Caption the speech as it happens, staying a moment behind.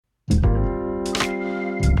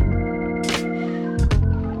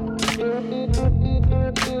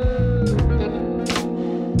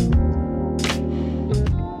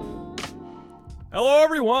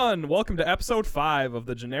everyone! Welcome to episode 5 of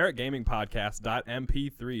the Generic Gaming Podcast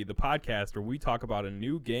 .mp3, the podcast where we talk about a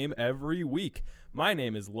new game every week. My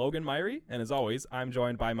name is Logan Myrie, and as always, I'm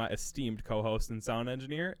joined by my esteemed co-host and sound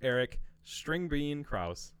engineer, Eric Stringbean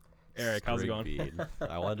Kraus. Eric, how's it going?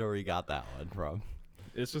 I wonder where you got that one from.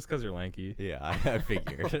 It's just because you're lanky. Yeah, I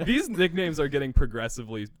figured. These nicknames are getting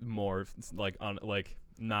progressively more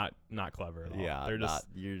not clever at all. Yeah,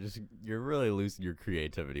 They're you're really losing your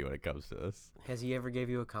creativity when it comes to this. Has he ever gave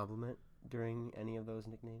you a compliment during any of those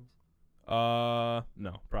nicknames? No,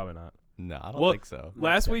 probably not. No, I don't think so.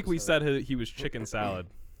 Last week we said he was chicken salad.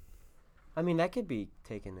 I mean, that could be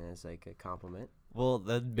taken as like a compliment. Well,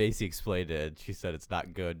 then Macy explained it. She said it's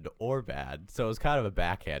not good or bad, so it was kind of a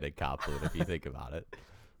backhanded compliment if you think about it.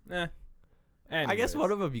 Anyways. I guess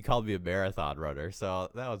one of them you called me a marathon runner, so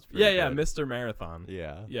that was pretty good. Mr. Marathon.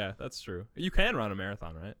 Yeah, That's true. You can run a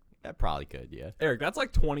marathon, right? that probably could. Yeah, Eric, that's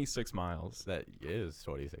like 26 miles. that is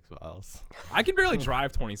 26 miles. I can barely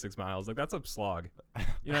drive 26 miles. Like, that's a slog.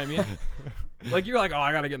 You know what I mean? Like, you're like, oh,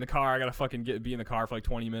 I gotta get in the car. I gotta fucking be in the car for like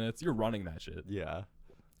 20 minutes. You're running that shit. Yeah.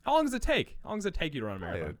 How long does it take? How long does it take you to run a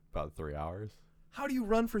Probably marathon? about 3 hours. How do you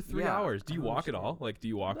run for 3 Yeah, hours? Do you walk at all? Like, do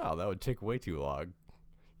you walk? No, that would take way too long.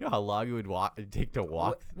 You know how long it would take to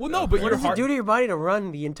walk? Well, no, but What your does heart. it do to your body to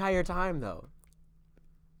run the entire time, though?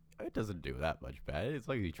 It doesn't do that much bad. It's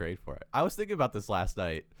like you trade for it. I was thinking about this last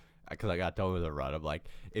night because I got done with a run. I'm like,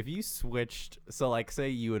 if you switched, so like say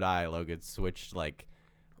you and I, Logan, switched like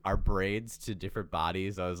our brains to different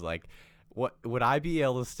bodies. I was like, what would I be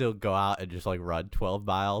able to still go out and just like run 12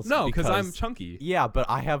 miles? No, because I'm chunky. Yeah, but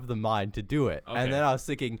I have the mind to do it. Okay. And then I was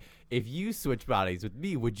thinking, if you switch bodies with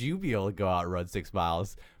me, would you be able to go out and run 6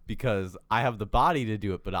 miles? Because I have the body to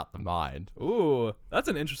do it, but not the mind. Ooh, that's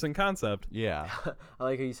an interesting concept. Yeah. I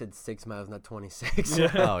like how you said 6 miles, not 26.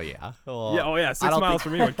 Yeah. Oh, yeah. Well, Yeah, 6 miles for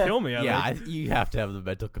me would kill me. I think. you have to have the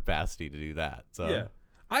mental capacity to do that. So Yeah.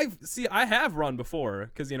 I have run before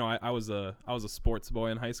because I was a sports boy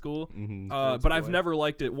in high school, but I've never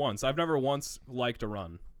liked it once. I've never once liked a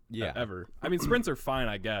run. Yeah. Ever. I mean, sprints are fine,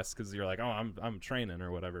 I guess, because you're like, oh, I'm training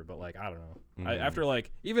or whatever. But like, I don't know. After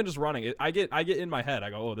like even just running, I get in my head. I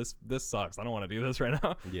go, oh, this sucks. I don't want to do this right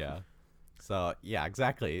now. Yeah. So yeah,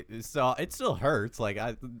 exactly. So it still hurts. Like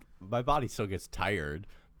my body still gets tired,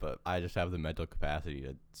 but I just have the mental capacity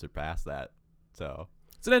to surpass that. So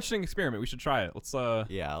It's an interesting experiment. We should try it. Let's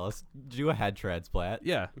yeah, let's do a head transplant.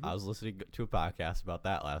 Yeah. I was listening to a podcast about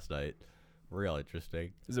that last night. Real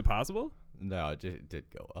interesting. Is it possible? No, it did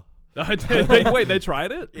go well. Wait, they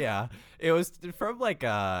tried it? Yeah, it was from like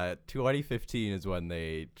 2015 is when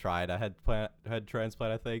they tried a head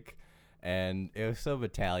transplant, I think, and it was some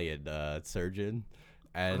Italian surgeon,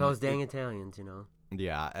 and Those dang Italians, you know.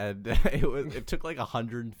 yeah, and it took like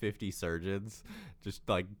 150 surgeons just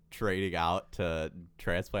like trading out to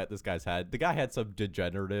transplant this guy's head. The guy had some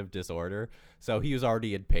degenerative disorder, so he was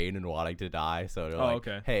already in pain and wanting to die. So they're like,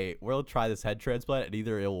 okay. hey, we'll try this head transplant, and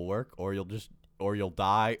either it will work, or you'll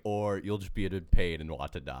die, or you'll just be in pain and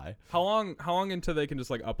want to die. How long until they can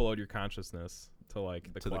just like upload your consciousness to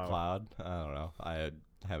like the cloud? I don't know. I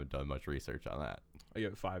haven't done much research on that. You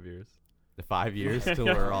have 5 years. The 5 years till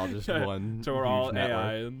we're all just one. Till we're huge all network.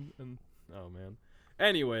 AI and oh man.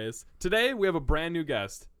 Anyways, today we have a brand new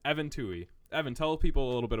guest, Evan Toohey. Evan, tell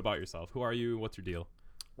people a little bit about yourself. Who are you? What's your deal?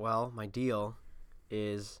 Well, my deal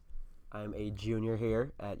is I'm a junior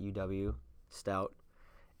here at UW Stout,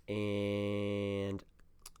 and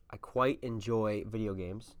I quite enjoy video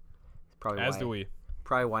games. As do we.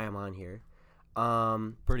 Probably why I'm on here.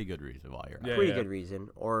 Pretty good reason why you're. Yeah, Pretty good reason,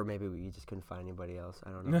 or maybe we just couldn't find anybody else. I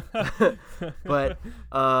don't know. But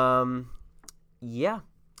yeah,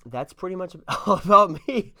 that's pretty much all about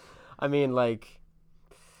me. I mean, like,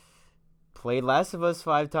 played Last of Us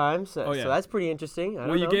 5 times, so that's pretty interesting. I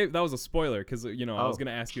don't know. That was a spoiler because I was gonna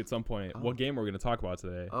ask you at some point what game we're gonna talk about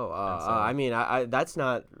today. I mean, that's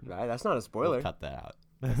not a spoiler. We'll cut that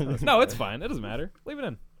out. No, it's fine. It doesn't matter. Leave it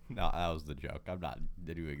in. No, that was the joke. I'm not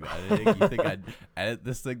doing that. You think I'd edit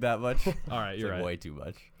this thing that much? All right, you're right. Way too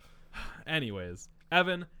much. Anyways,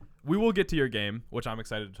 Evan, we will get to your game, which I'm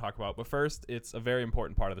excited to talk about. But first, it's a very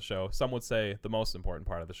important part of the show. Some would say the most important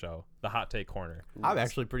part of the show, the hot take corner. I'm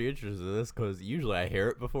actually pretty interested in this because usually I hear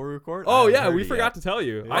it before we record. Oh, yeah, we forgot to tell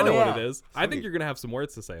you. Yeah. I know yeah. what it is. I think you're going to have some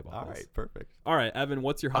words to say about All this. right, perfect. All right, Evan,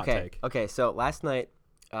 what's your hot take? Okay, so last night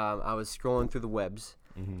I was scrolling through the webs,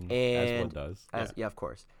 and As one does. yeah, of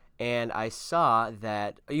course. And I saw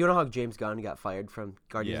that you know how James Gunn got fired from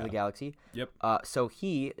Guardians of the Galaxy. Yep. So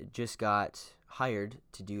he just got hired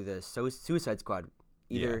to do the Suicide Squad,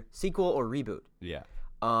 either sequel or reboot. Yeah.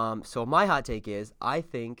 So my hot take is I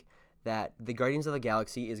think that the Guardians of the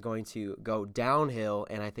Galaxy is going to go downhill,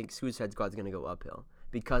 and I think Suicide Squad is going to go uphill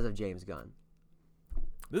because of James Gunn.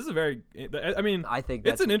 This is a very. I mean, I think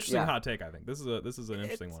it's an interesting hot take. I think this is an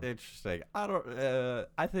interesting one. Interesting. I don't.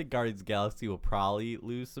 I think Guardians of the Galaxy will probably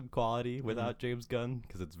lose some quality without James Gunn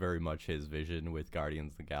because it's very much his vision with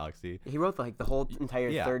Guardians of the Galaxy. He wrote the whole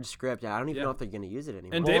entire third script, and I don't even know if they're going to use it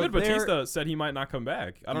anymore. And David Bautista said he might not come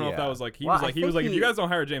back. I don't know if that was like he was like if you guys don't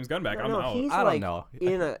hire James Gunn back, I'm out. I don't know.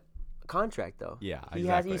 In a contract though. Yeah,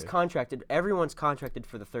 exactly. He's contracted. Everyone's contracted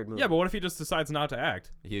for the third movie. Yeah, but what if he just decides not to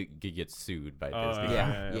act? He gets sued by Disney.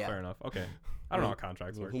 Yeah, fair enough. Okay. I don't know how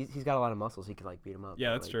contracts work. He's got a lot of muscles. He could beat him up.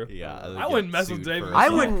 Yeah, that's true. Yeah, I wouldn't mess with Dave. I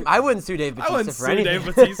wouldn't sue Dave Bautista I wouldn't for sue anything. Dave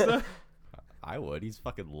Bautista. I would. He's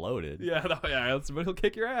fucking loaded. Yeah, but he'll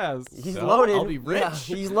kick your ass. He's loaded. I'll be rich. Yeah,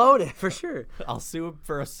 he's loaded for sure. I'll sue him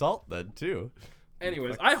for assault then too.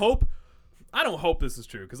 Anyways, I don't hope this is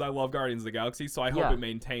true because I love Guardians of the Galaxy, so I hope it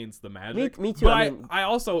maintains the magic. Me too. But I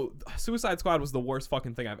also Suicide Squad was the worst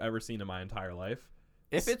fucking thing I've ever seen in my entire life.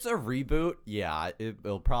 If it's a reboot, yeah,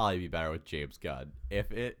 it'll probably be better with James Gunn.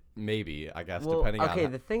 If it, maybe, I guess, depending on... Okay,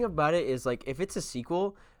 the thing about it is, like, if it's a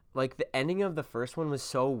sequel, like, the ending of the first one was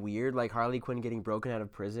so weird, like, Harley Quinn getting broken out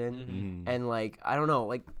of prison, and, like, I don't know,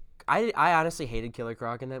 like, I honestly hated Killer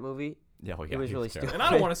Croc in that movie. Yeah, it was really stupid. And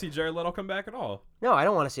I don't want to see Jared Leto come back at all. No, I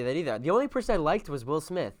don't want to see that either. The only person I liked was Will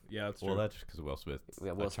Smith. Yeah, that's true. Well, that's because Will Smith.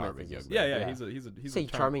 Yeah, Will Smith is just, he's a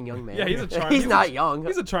charming young man. Yeah, he's a charming. He's not young.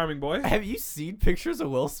 He's a charming boy. Have you seen pictures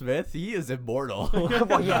of Will Smith? He is immortal.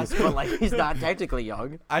 Well, yes, but like he's not technically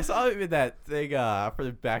young. I saw him in that thing for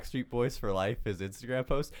the Backstreet Boys for Life, his Instagram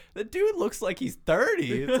post. The dude looks like he's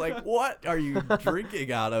 30. It's like, what are you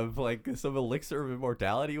drinking out of? Like some elixir of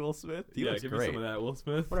immortality, Will Smith? He looks give great. me some of that, Will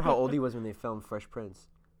Smith. I wonder how old he was when they filmed Fresh Prince.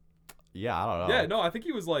 Yeah, I don't know. Yeah, no, I think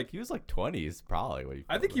he was like 20s probably when he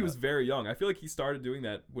I think he was very young. I feel like he started doing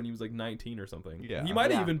that when he was like 19 or something. Yeah. He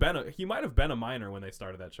might have even been a minor when they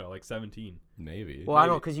started that show, like 17. Maybe. Well, I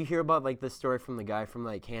don't know, because you hear about like the story from the guy from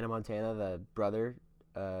like Hannah Montana, the brother,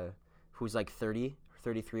 who's like 30,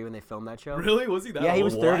 33 when they filmed that show. Really? Was he that Yeah, old? he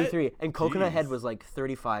was 33. What? And Coconut Head was like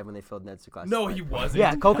 35 when they filmed Ned's Classified. No, he wasn't.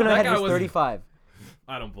 Yeah, Coconut Head was 35.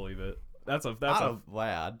 I don't believe it. That's a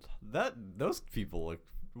lad. Those people look.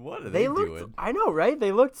 What are they doing? I know, right?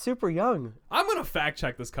 They looked super young. I'm gonna fact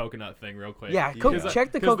check this coconut thing real quick. Yeah,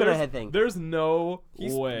 check the Coconut Head thing. There's no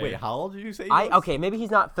way. Wait, how old did you say? Okay, maybe he's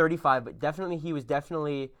not 35, but he was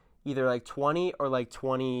definitely either like 20 or like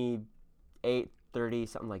 28, 30,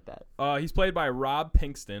 something like that. He's played by Rob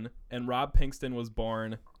Pinkston, and Rob Pinkston was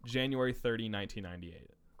born January 30, 1998.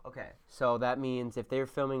 Okay, so that means if they're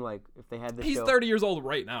filming, like, if they had this He's show... 30 years old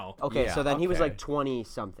right now. Okay, so then he was like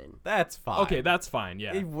 20-something. That's fine. Okay, that's fine,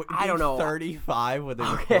 yeah. I don't know. 35 when they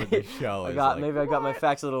recorded the show. Maybe I got my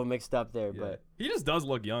facts a little mixed up there, but... He just does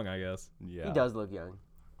look young, I guess. Yeah. He does look young.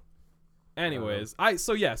 Anyways,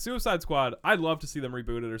 Suicide Squad, I'd love to see them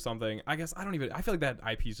reboot it or something. I feel like that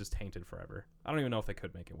IP is just tainted forever. I don't even know if they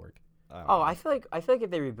could make it work. I feel like if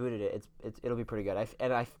they rebooted it, it'll be pretty good.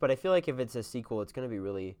 But I feel like if it's a sequel, it's gonna be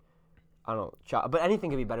really, I don't know, but anything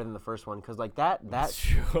could be better than the first one because like that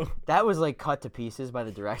was like cut to pieces by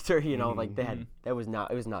the director. You know, like it was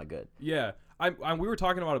not good. Yeah, we were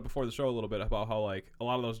talking about it before the show a little bit about how like a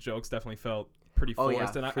lot of those jokes definitely felt pretty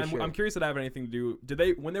forced, I'm curious if that have anything to do. Did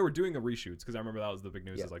they, when they were doing the reshoots? Because I remember that was the big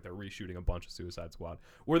news. Is like they're reshooting a bunch of Suicide Squad.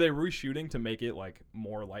 Were they reshooting to make it like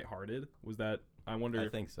more lighthearted? Was that? I wonder. I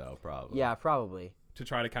think so, probably. Yeah, probably. To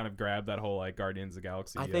try to kind of grab that whole like Guardians of the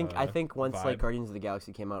Galaxy. I think once vibe. Like Guardians of the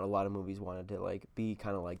Galaxy came out, a lot of movies wanted to like be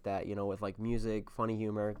kind of like that, you know, with like music, funny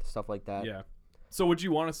humor, stuff like that. Yeah. So would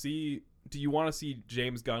you want to see? Do you want to see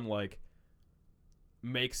James Gunn like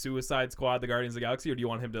make Suicide Squad the Guardians of the Galaxy, or do you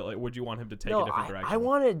want him to like? Would you want him to take a different direction? I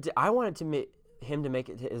wanted him to make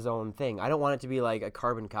it his own thing. I don't want it to be like a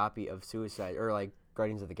carbon copy of Suicide or like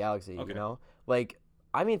Guardians of the Galaxy. Okay. You know, like.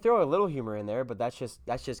 I mean, throw a little humor in there, but that's just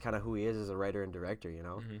kind of who he is as a writer and director, you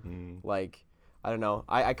know? Mm-hmm. Like, I don't know.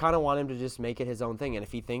 I kind of want him to just make it his own thing, and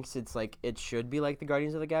if he thinks it's like it should be like the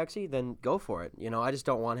Guardians of the Galaxy, then go for it. You know, I just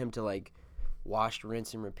don't want him to like wash,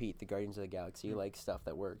 rinse, and repeat the Guardians of the Galaxy like stuff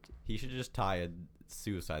that worked. He should just tie a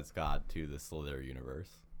Suicide Squad to the Slither universe.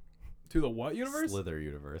 To the what universe? Slither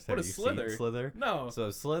universe. What is Slither? Seen Slither? No.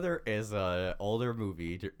 So Slither is an older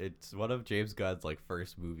movie. It's one of James Gunn's like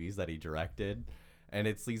first movies that he directed. And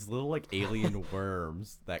it's these little like alien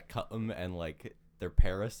worms that come and like they're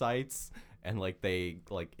parasites and like they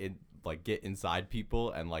get inside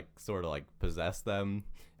people and like sort of like possess them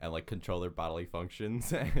and like control their bodily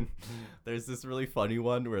functions. And there's this really funny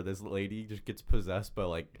one where this lady just gets possessed by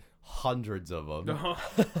like hundreds of them,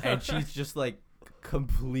 and she's just like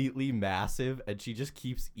completely massive, and she just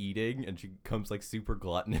keeps eating, and she becomes like super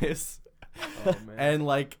gluttonous. Oh, man. And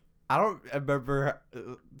like I remember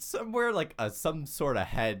somewhere like some sort of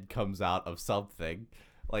head comes out of something,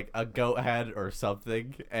 like a goat head or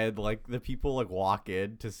something, and like the people like walk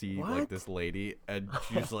in to see like What? this lady, and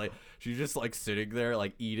she's just like sitting there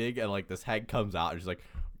like eating, and like this head comes out, and she's like,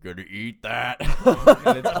 "Gonna eat that,"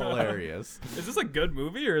 and it's hilarious. Is this a good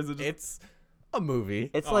movie or is it just... It's a movie.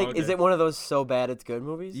 It's Oh, like, is okay. it one of those so bad it's good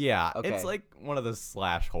movies? Yeah, Okay. it's like one of the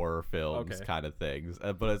slash horror films Okay. kind of things,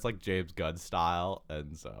 but it's like James Gunn style,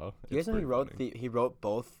 and so. You guys it's know he pretty wrote funny. he wrote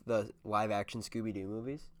both the live action Scooby Doo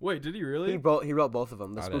movies. Wait, did he really? He wrote both of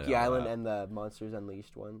them, the I didn't Spooky know Island that. and the Monsters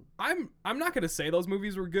Unleashed one. I'm not gonna say those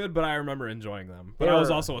movies were good, but I remember enjoying them. But They I was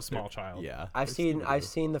were- also a small child. Yeah, I've it's seen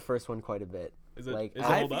Scooby-Doo. the first one quite a bit. Is it? Like, Is it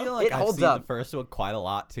I hold I up? feel like It I've holds seen up. the first one quite a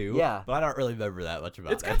lot too. Yeah. but I don't really remember that much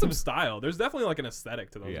about It's it. got some style. There's definitely like an aesthetic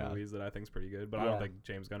to those Yeah. movies that I think's pretty good. But I Yeah. don't think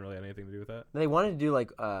James Gunn really had anything to do with that. They wanted to do like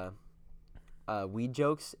weed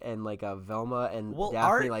jokes and like a Velma and Well, Daphne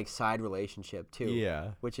aren't- like side relationship too.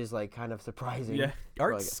 Yeah. Which is like kind of surprising. Yeah.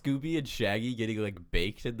 Aren't Like- Scooby and Shaggy getting like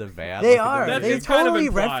baked in the van? They like, in the are. That They is kind of totally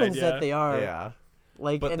implied, reference yeah. that they are. Yeah,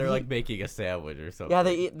 Like, but and they're he- like making a sandwich or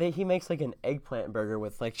something. yeah, he makes like an eggplant burger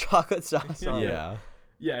with like chocolate sauce on it. yeah,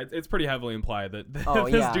 Yeah, it's pretty heavily implied that Oh,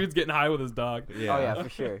 this yeah. dude's getting high with his dog. yeah. Oh yeah, for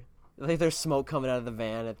sure. Like there's smoke coming out of the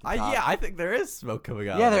van at the top. I think there is smoke coming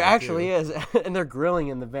out. Yeah, of there it, actually too. is, and they're grilling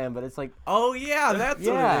in the van, but it's like, Oh yeah, that's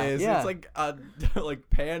Yeah, what it is. yeah. It's like a like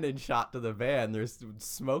pan and shot to the van. There's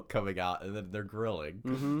smoke coming out, and then they're grilling.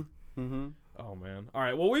 mm-hmm. Oh man. All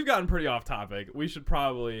right. Well, we've gotten pretty off topic. We should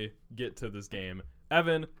probably get to this game.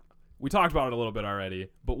 Evan, we talked about it a little bit already,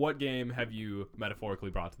 but what game have you metaphorically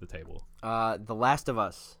brought to the table? The Last of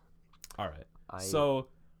Us. All right. I- So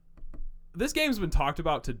this game's been talked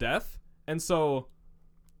about to death, and so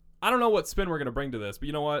I don't know what spin we're gonna bring to this, but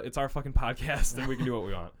you know what? It's our fucking podcast, and we can do what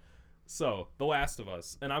we want. So, The Last of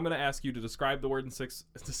Us, and I'm gonna ask you to describe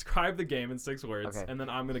describe the game in 6 words, Okay. and then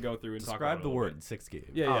I'm gonna go through and talk about Describe it a the little word bit. in 6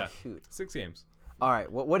 games. Yeah, Oh, yeah. shoot. 6 games. All right.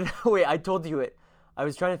 What? Wait, I told you it. I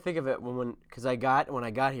was trying to think of it when because when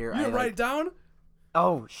I got here. You I didn't write like, it down?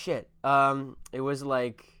 Oh shit. It was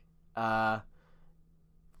like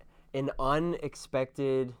an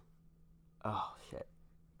unexpected. Oh shit.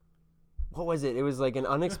 What was it? It was like an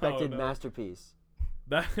unexpected no. masterpiece.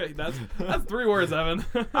 That's 3 words, Evan.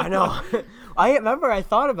 I know. I remember I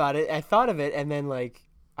thought about it. I thought of it, and then like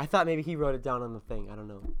I thought maybe he wrote it down on the thing. I don't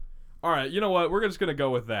know. All right, you know what? We're just gonna go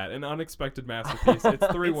with that. An unexpected masterpiece. It's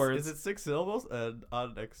 3 words. Is it 6 syllables?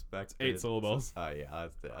 Unexpected. 8 syllables. Oh yeah,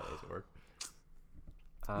 that does work.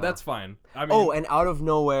 That's fine. I mean, Oh, and out of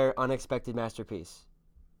nowhere, unexpected masterpiece.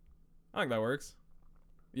 I think that works.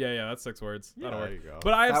 Yeah, that's 6 words. That'll Yeah, work. there you go.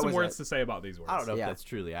 But I have That some was words it. to say about these words. I don't know Yeah. if that's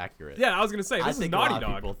truly accurate. Yeah, I was gonna say I this is think Naughty a lot of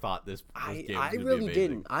Dog. people thought this I game was I gonna really be amazing.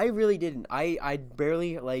 didn't. I really didn't. I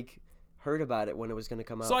barely like heard about it when it was gonna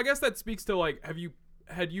come out. So I guess that speaks to like,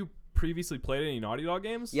 had you previously played any Naughty Dog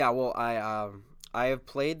games? Yeah, well, I have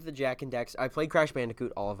played the Jack and Dexter. I played Crash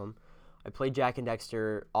Bandicoot, all of them. I played Jack and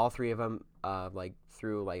Dexter, all 3 of them, like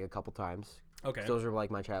through like a couple times. Okay. Those are like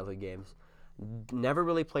my childhood games. Never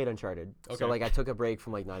really played Uncharted. Okay. So like I took a break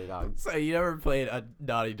from like Naughty Dog. So you never played a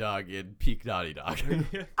Naughty Dog in peak Naughty Dog?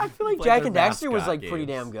 I feel like played Jack their and Dexter was mascot like pretty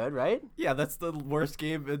games. damn good, right? Yeah, that's the worst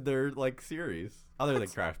game in their like series, other than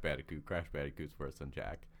Crash Bandicoot. Crash Bandicoot's worse than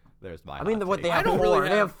Jack. There's my. I mean, hot what take. they have don't 4. really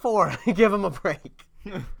They have 4. Give them a break.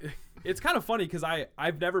 It's kind of funny because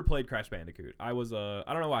I've never played Crash Bandicoot. I don't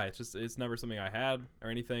know why. It's never something I had or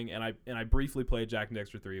anything. And I briefly played Jack and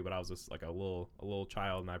Dexter 3, but I was just like a little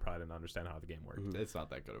child, and I probably didn't understand how the game worked. It's not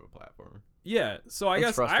that good of a platformer. Yeah, so I It's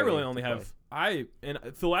guess I frustrating really to only play.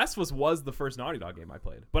 have The Last of Us was the first Naughty Dog game I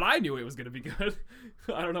played, but I knew it was gonna be good.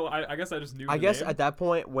 I don't know. I guess I just knew. I the guess name. at that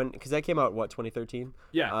point because that came out 2013.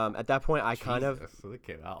 Yeah. At that point I kind of Jesus, so they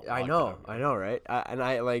came out. a I long know, time ago. I know,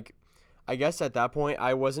 right? I guess at that point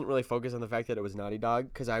I wasn't really focused on the fact that it was Naughty Dog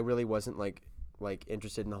because I really wasn't like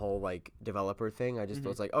interested in the whole like developer thing. I just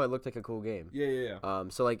was like, oh, it looked like a cool game. Yeah.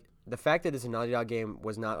 So like the fact that it's a Naughty Dog game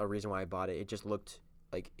was not a reason why I bought it. It just looked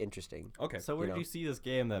like interesting. Okay. So where you did know. you see this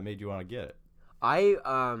game that made you want to get it?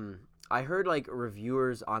 I heard like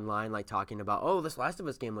reviewers online like talking about, oh, this Last of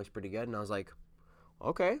Us game looks pretty good, and I was like,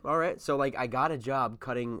 okay, all right. So like I got a job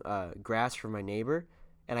cutting grass for my neighbor,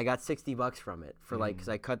 and I got $60 from it for like because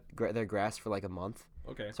I cut their grass for like a month.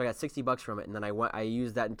 Okay. So I got $60 from it, and then I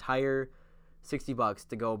used that entire $60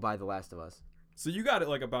 to go buy The Last of Us. So you got it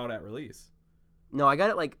like about at release. No, I got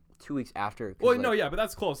it like 2 weeks after. 'cause, Well, like, no, yeah, but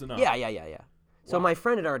that's close enough. Yeah. So Wow. my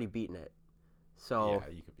friend had already beaten it. So Yeah,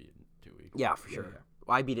 you could be in 2 weeks. yeah, for sure. Yeah.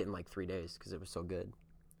 Well, I beat it in like 3 days because it was so good.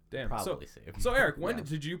 Damn. Probably same. So Eric, when Yeah.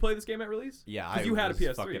 did you play this game at release? Yeah, 'Cause I you had a was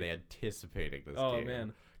PS3. fucking anticipating this Oh game.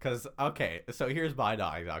 man. Because, okay, so here's my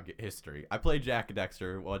Naughty Dog history. I played Jack and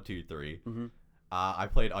Dexter 1, 2, 3. Mhm. I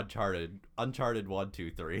played Uncharted 1,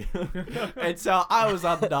 2, 3. And so I was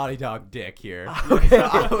on the Naughty Dog dick here. Okay. So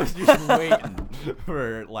I was just waiting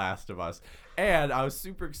for Last of Us. And I was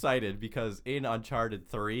super excited because in Uncharted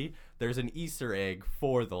 3, there's an Easter egg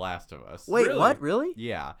for The Last of Us. Wait, Really? what? Really?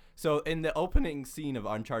 Yeah. So in the opening scene of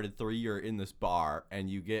Uncharted 3, you're in this bar and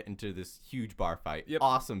you get into this huge bar fight. Yep.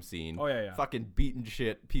 Awesome scene. Oh, yeah. Fucking beating the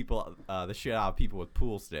shit out of people with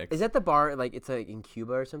pool sticks. Is that the bar? Like it's like in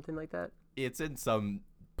Cuba or something like that? It's in some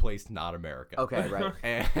place not America. Okay, right.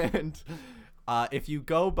 And if you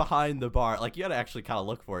go behind the bar, like you gotta actually kind of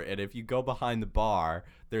look for it. And if you go behind the bar,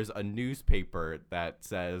 there's a newspaper that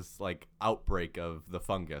says like outbreak of the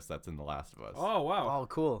fungus that's in The Last of Us. Oh wow. Oh,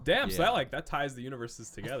 cool. Damn. So Yeah. that ties the universes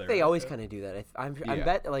together. They right? always kind of do that. I Yeah.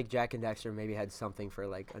 bet like Jack and Dexter maybe had something for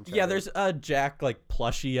like Uncharted. Yeah, there's a Jack like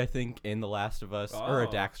plushie I think in The Last of Us, or a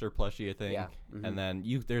Oh. Dexter plushie I think. Yeah. Mhm. And then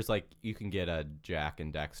you can get a Jack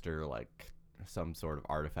and Dexter like some sort of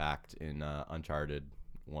artifact in Uncharted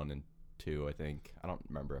 1 and 2 I think. I don't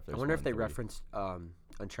remember if there's. I wonder if 1 they and 3. referenced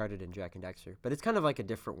Uncharted and Jack and Dexter, but it's kind of like a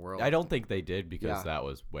different world. I don't think they did because Yeah. that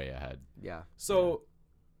was way ahead. Yeah. So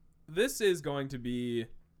this is going to be.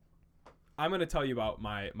 I'm going to tell you about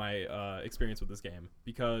my experience with this game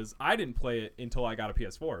because I didn't play it until I got a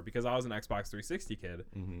PS4 because I was an Xbox 360 kid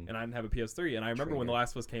Mm-hmm. and I didn't have a PS3. And I remember when The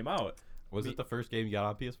Last of Us came out. Was it the first game you got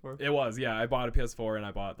on PS4? It was, yeah. I bought a PS4 and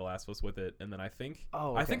I bought The Last of Us with it, and then I think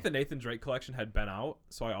Oh, I think okay. the Nathan Drake collection had been out,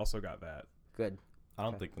 so I also got that Good. I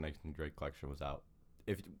don't Okay. think the Nathan Drake collection was out.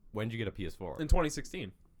 When did you get a PS4? in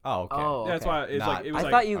 2016. Oh, okay. Oh, Yeah, that's okay. why it's Not- like it was I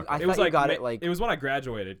like thought you. okay. I it thought was you like got ma- it like. it was when I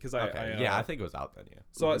graduated because Okay. I Yeah, I think it was out then.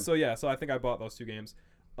 Yeah. So I think I bought those two games.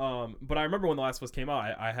 But I remember when The Last of Us came out,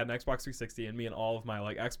 I had an Xbox 360, and me and all of my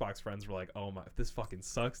like Xbox friends were like, "Oh my, this fucking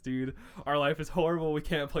sucks, dude. Our life is horrible. We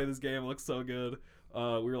can't play this game. It looks so good." We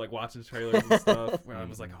were like watching trailers and stuff. And I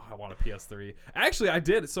was like, "Oh, I want a PS3." Actually, I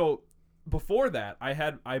did. So before that,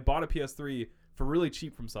 I bought a PS3 for really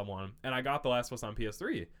cheap from someone, and I got The Last of Us on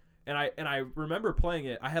PS3. And I remember playing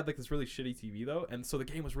it. I had like this really shitty TV though, and so the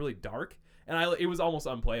game was really dark, and it was almost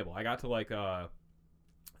unplayable. I got to like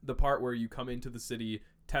the part where you come into the city,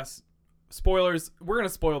 test. Spoilers. We're gonna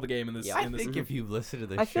spoil the game in this. Yeah. I in this think if you listen to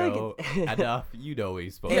the I feel show like enough, you know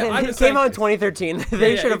he's supposed Yeah, And I'm it just came saying- out in 2013.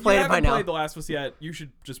 They should have if played you it by haven't now. played The Last of Us yet, you should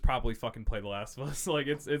just probably fucking play The Last of Us. Like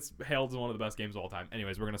it's hailed as one of the best games of all time.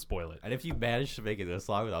 Anyways, we're gonna spoil it. And if you manage to make it this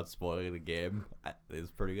long without spoiling the game, it's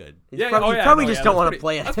pretty good. You probably just don't want to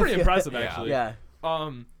play it. That's pretty impressive, Yeah. actually. Yeah.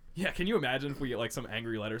 Yeah. Can you imagine if we get like some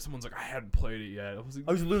angry letter? Someone's like, I hadn't played it yet. It was like,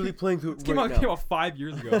 I was literally playing through it came out 5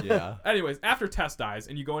 years ago. Yeah. Anyways, after Tess dies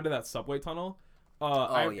and you go into that subway tunnel,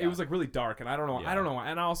 yeah. it was like really dark, and I don't know. Yeah. I don't know.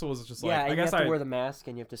 And I also was just like, Yeah, I and you guess have to wear the mask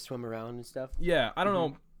and you have to swim around and stuff. Yeah, I don't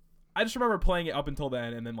know. I just remember playing it up until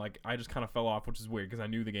then, and then like I just kind of fell off, which is weird because I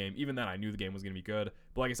knew the game. Even then, I knew the game was gonna be good.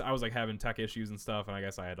 But like I said, I was like having tech issues and stuff, and I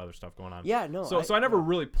guess I had other stuff going on. Yeah, no. So I never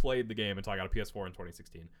really played the game until I got a PS4 in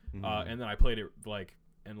 2016, and then I played it like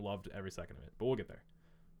and loved every second of it. But we'll get there.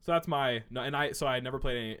 So that's I never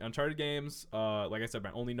played any Uncharted games. Like I said,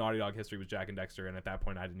 my only Naughty Dog history was Jack and Dexter, and at that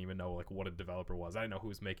point I didn't even know like what a developer was. I didn't know who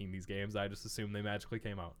was making these games. I just assumed they magically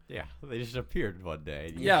came out. Yeah, they just appeared one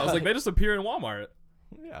day. Yeah, I was like, they just appear in Walmart.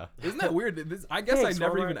 Yeah. Isn't that weird? I guess Thanks, I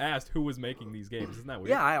never Walmart. even asked who was making these games. Isn't that weird?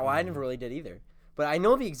 Yeah, I never really did either. But I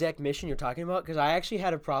know the exact mission you're talking about because I actually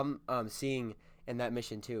had a problem seeing in that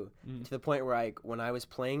mission too. To the point where when I was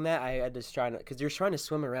playing that, I had to try to because you're trying to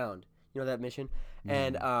swim around. You know that mission,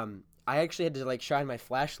 and I actually had to like shine my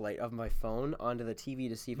flashlight of my phone onto the TV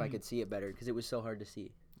to see if I could see it better because it was so hard to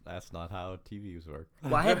see. That's not how TVs work.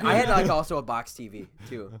 Well, I had like also a box TV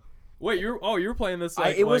too. Wait, you were playing this?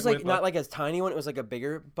 Like, It was like with, not like a tiny one. It was like a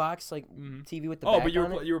bigger box, like TV with the. Oh, back but you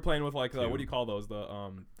on were it. you were playing with like what do you call those?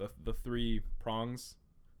 The three prongs.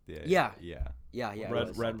 Yeah. Yeah. Yeah, it Red-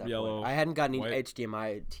 was red, at that yellow, point. I hadn't gotten white. any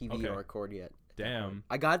HDMI TV Okay. or cord yet. Damn.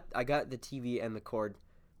 I got the TV and the cord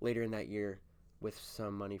later in that year with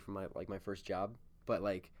some money from my first job. But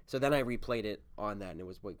like so then I replayed it on that and it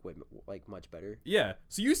was like much better. Yeah.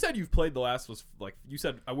 So you said you've played The Last of Us. Like you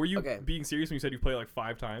said, were you Okay. being serious when you said you played it like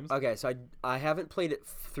 5 times? Okay, so I haven't played it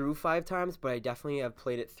through 5 times, but I definitely have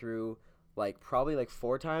played it through like probably like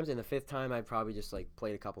 4 times, and the 5th time I probably just like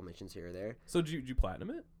played a couple missions here or there. So did you platinum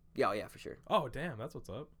it? Yeah, for sure. Oh damn, that's what's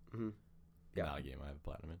up. Yeah. Not a game I have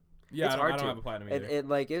platinum in. Yeah, It's I don't, hard I don't to. have a platinum either.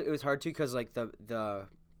 It was hard too because like the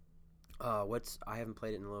I haven't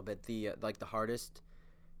played it in a little bit. The like the hardest.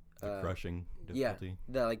 The crushing Yeah, difficulty.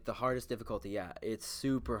 the hardest difficulty. Yeah, it's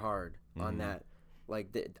super hard on that. like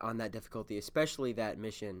on that difficulty, especially that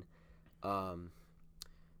mission. Do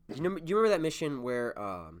you remember that mission where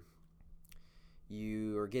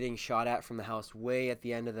you are getting shot at from the house way at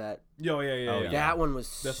the end of that? Yeah. That one was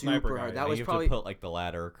The super sniper hard. guy, That You was have probably to put like the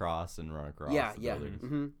ladder across and run across. yeah. the Yeah. buildings.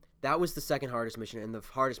 Mm-hmm. That was the second hardest mission, and the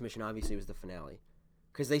hardest mission obviously was the finale,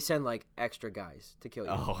 because they send like extra guys to kill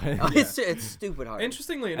you. Oh, It's stupid hard.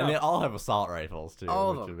 Interestingly and enough, they all have assault rifles too.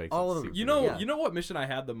 All of which them. Makes All it of them. super you know what mission I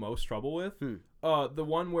had the most trouble with? Hmm. The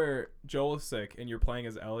one where Joel is sick and you're playing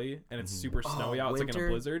as Ellie and it's super snowy out. It's like in a winter?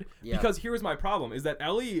 blizzard. Yeah. Because here's my problem: is that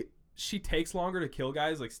Ellie, she takes longer to kill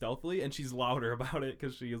guys like stealthily, and she's louder about it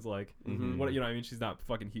because she is like, what, you know what I mean? She's not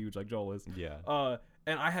fucking huge like Joel is. Yeah.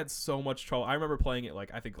 And I had so much trouble. I remember playing it like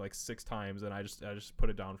I think like 6 times, and I just put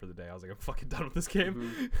it down for the day. I was like, I'm fucking done with this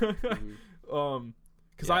game.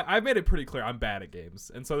 Because I've made it pretty clear I'm bad at games,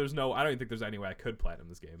 and so I don't even think there's any way I could platinum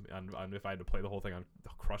this game on if I had to play the whole thing on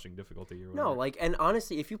crushing difficulty or whatever. No, like, and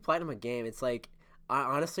honestly, if you platinum a game, it's like,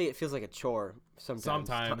 honestly, it feels like a chore sometimes.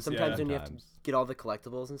 Sometimes, when you have to get all the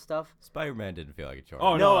collectibles and stuff. Spider-Man didn't feel like a chore.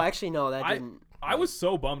 Oh, No, no. actually, no, that I- didn't. I was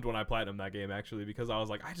so bummed when I platinumed that game actually because I was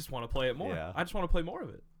like, I just want to play it more. Yeah. I just want to play more of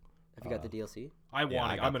it. Have you got the DLC? I'm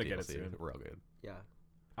got gonna the get it DLC. soon. Real good. Yeah.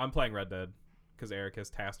 I'm playing Red Dead because Eric has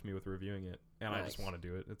tasked me with reviewing it, and I just Nice. want to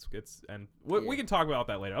do it. It's and we Yeah. can talk about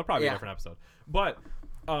that later. It'll probably be a Yeah. different episode. But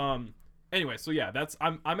anyway, so yeah,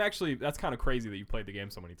 I'm actually that's kind of crazy that you played the game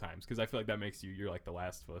so many times because I feel like that makes you're like the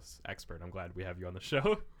Last of Us expert. I'm glad we have you on the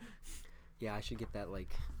show. Yeah, I should get that,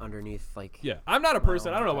 like, underneath, like... Yeah, I'm not a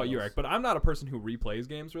person. I don't know about you, titles. Eric, but I'm not a person who replays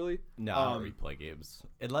games really. No, I don't replay games.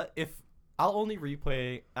 If I'll only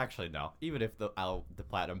replay. Actually, no. Even if the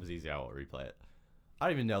platinum is easy, I won't replay it. I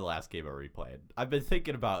don't even know the last game I replayed. I've been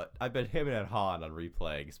him and Han on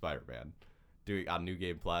replaying Spider-Man, doing on New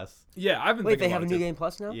Game Plus. Yeah, I've been. Wait, thinking they have a about New it too. Game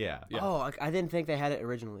Plus now? Yeah. Yeah. Oh, I didn't think they had it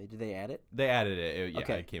originally. Did they add it? They added it.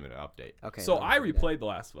 Okay. It came in an update. Okay. So no, I didn't see replayed The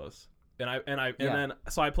Last of Us, and Yeah. then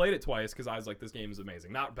so I played it twice because I was like, this game is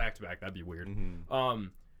amazing. Not back to back, that'd be weird. Mm-hmm.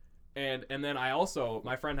 And then I also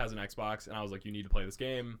my friend has an Xbox, and I was like, you need to play this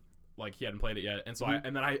game. Like he hadn't played it yet, and so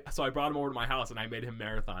I brought him over to my house, and I made him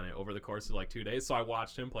marathon it over the course of like 2 days. So I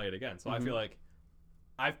watched him play it again. So I feel like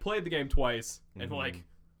I've played the game twice, and like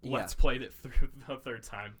let's play it through the third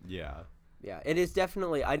time. Yeah. Yeah, it is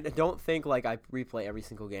definitely. I don't think like I replay every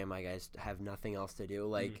single game. Like I just have nothing else to do.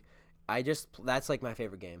 Like that's like my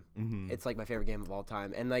favorite game. Mm-hmm. It's like my favorite game of all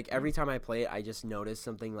time. And like every time I play it, I just notice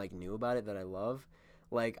something like new about it that I love.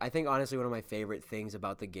 Like I think honestly one of my favorite things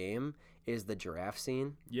about the game is the giraffe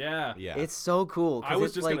scene. Yeah. Yeah. It's so cool. 'Cause I was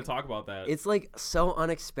it's just like, gonna talk about that. It's like so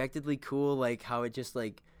unexpectedly cool. Like how it just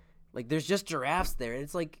like there's just giraffes there, and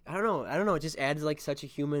it's like I don't know. It just adds like such a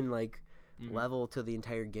human like level to the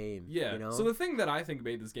entire game. Yeah. You know? So the thing that I think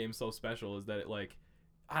made this game so special is that it like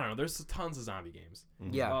I don't know. There's tons of zombie games.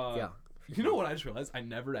 yeah. Yeah. You know what I just realized? I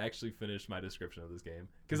never actually finished my description of this game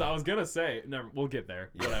because I was gonna say never. We'll get there.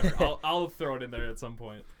 Whatever. I'll throw it in there at some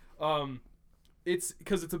point. It's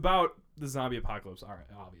because it's about the zombie apocalypse. All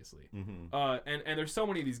right, obviously. And there's so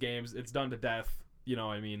many of these games. It's done to death. You know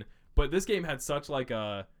what I mean? But this game had such like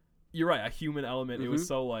a. You're right. A human element. It was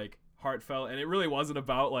so like heartfelt, and it really wasn't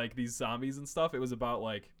about like these zombies and stuff. It was about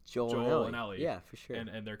like Joel and Ellie. Yeah, for sure.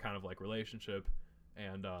 And their kind of like relationship,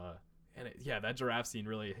 and that giraffe scene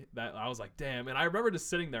really that I was like damn. And I remember just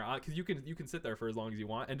sitting there because you can sit there for as long as you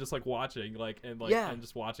want and just like watching and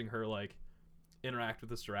just watching her like interact with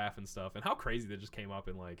this giraffe and stuff, and how crazy that just came up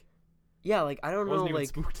and like yeah, like I don't know wasn't even like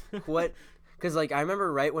spooked. what, because like I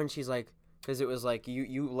remember right when she's like, because it was like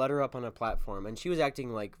you let her up on a platform and she was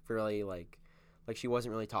acting like fairly like she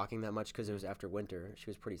wasn't really talking that much because it was after winter. She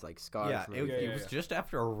was pretty like scarred. Yeah, from it everything. was just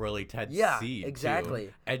after a really tense scene. Exactly.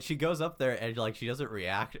 Too. And she goes up there and like she doesn't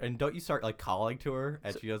react. And don't you start like calling to her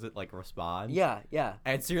and she doesn't like respond? Yeah.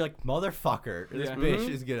 And so you're like, motherfucker, this Yeah. bitch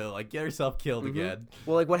is gonna like get herself killed again.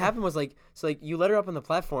 Well, like what happened was like you let her up on the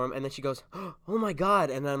platform and then she goes, oh my god,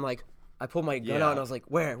 and then I'm like. I pulled my gun out and I was like,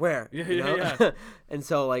 where? Yeah, You know? yeah. And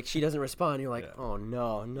so like she doesn't respond. You're like, oh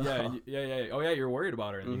no. Yeah. Oh yeah, you're worried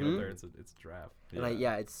about her, and you get up there, it's a giraffe. And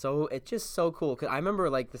it's just so cool because I remember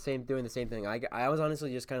like doing the same thing. I was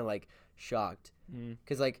honestly just kind of like shocked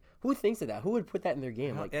because like who thinks of that? Who would put that in their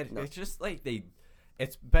game? Like no. It's just like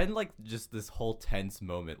it's been like just this whole tense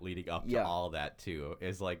moment leading up to all that too.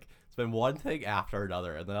 Is like it's been one thing after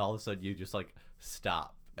another, and then all of a sudden you just like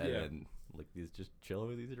stop and then. Like these just chilling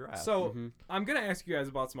with these giraffes. So I'm gonna ask you guys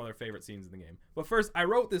about some other favorite scenes in the game, but first I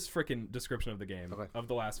wrote this freaking description of the game of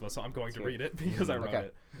The Last of Us, so I'm going to read it because I wrote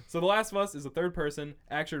it. So The Last of Us is a third-person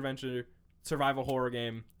action adventure survival horror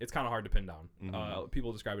game. It's kind of hard to pin down.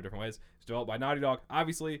 People describe it different ways. It's developed by Naughty Dog,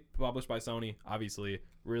 obviously, published by Sony, obviously,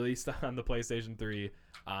 released on the PlayStation 3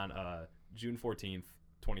 on June 14th,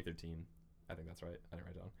 2013. I think that's right. I didn't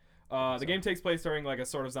write it down. The game takes place during like a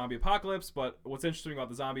sort of zombie apocalypse, but what's interesting about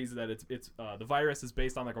the zombies is that it's the virus is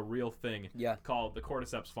based on like a real thing called the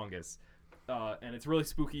cordyceps fungus. And it's really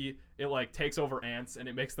spooky. It like takes over ants and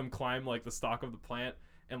it makes them climb like the stalk of the plant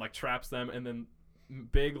and like traps them, and then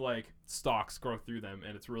big like stalks grow through them,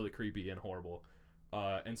 and it's really creepy and horrible.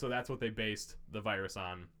 And so that's what they based the virus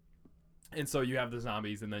on. And so you have the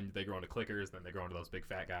zombies, and then they grow into clickers, and then they grow into those big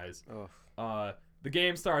fat guys. The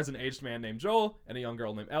game stars an aged man named Joel and a young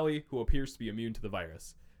girl named Ellie, who appears to be immune to the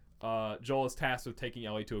virus. Joel is tasked with taking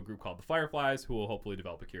Ellie to a group called the Fireflies, who will hopefully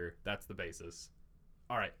develop a cure. That's the basis.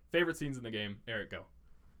 All right, favorite scenes in the game. Eric, go.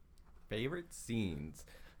 Favorite scenes.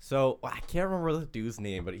 So I can't remember the dude's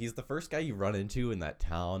name, but he's the first guy you run into in that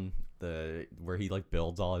town, where he like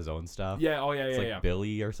builds all his own stuff. Yeah. Oh yeah. It's Yeah. like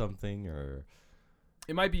Billy or something, or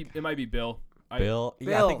It might be Bill. Bill.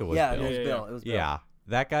 Yeah, I think it was yeah, Bill. it was Bill. It was Bill. Yeah,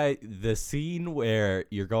 that guy. The scene where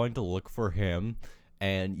you're going to look for him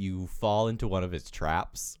and you fall into one of his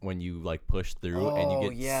traps when you like push through, and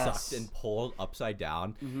you get sucked and pulled upside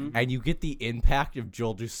down, and you get the impact of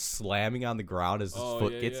Joel just slamming on the ground as his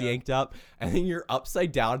foot gets yanked up, and then you're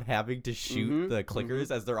upside down having to shoot the clickers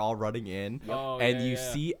as they're all running in, and you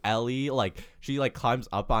see Ellie like she like climbs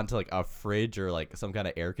up onto like a fridge or like some kind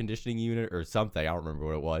of air conditioning unit or something. I don't remember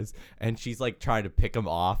what it was, and she's like trying to pick him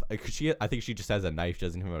off. I think she just has a knife. She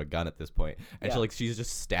doesn't even have a gun at this point, and she's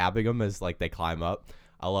just stabbing him as like they climb up.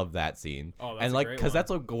 I love that scene. And like, because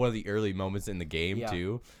that's like one of the early moments in the game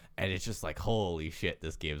too, and it's just like, holy shit,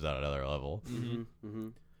 this game's on another level.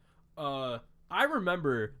 I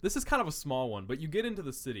remember, this is kind of a small one, but you get into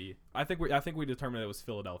the city. I think we determined it was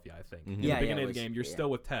Philadelphia. I think in the beginning of the game, you're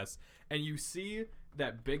still with Tess, and you see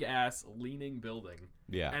that big ass leaning building.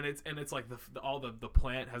 Yeah. And it's like the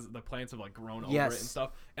plants have like grown over it and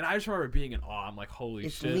stuff. And I just remember being in awe. I'm like, holy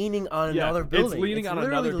shit. It's leaning on another building. It's leaning on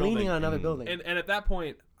another building. leaning on another building. And at that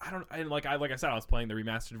point, like I said, I was playing the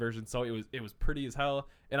remastered version, so it was pretty as hell.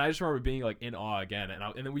 And I just remember being like in awe again.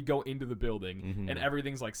 And then we go into the building, and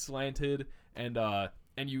everything's like slanted, and I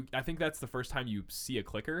think that's the first time you see a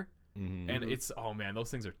clicker. And it's, oh man,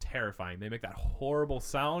 those things are terrifying. They make that horrible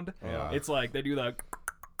sound. It's like they do the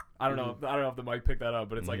I don't know if the mic picked that up,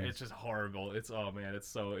 but it's like it's just horrible. It's, oh man, it's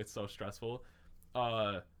so stressful.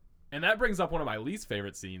 And that brings up one of my least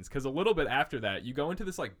favorite scenes, because a little bit after that you go into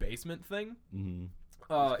this like basement thing.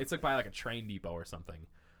 It's like by like a train depot or something.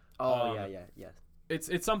 Yes.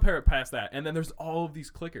 It's some part past that, and then there's all of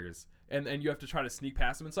these clickers, and you have to try to sneak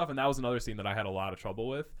past them and stuff. And that was another scene that I had a lot of trouble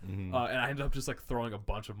with. And I ended up just like throwing a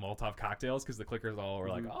bunch of Molotov cocktails because the clickers all were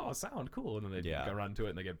like, oh, sound cool, and then they go run into it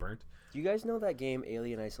and they get burnt. Do you guys know that game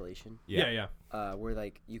Alien Isolation? Yeah. Where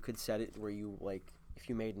like you could set it where you like, if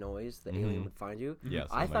you made noise, the alien would find you. Yeah,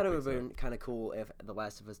 I thought it would have been kind of cool if The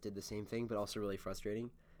Last of Us did the same thing, but also really frustrating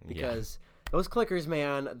because those clickers,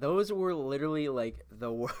 man, those were literally like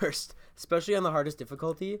the worst, especially on the hardest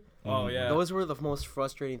difficulty. Oh yeah, those were the most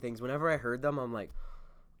frustrating things. Whenever I heard them, I'm like,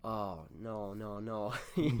 oh no.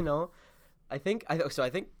 You know, I think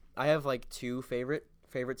I have like two favorite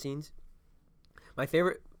scenes. My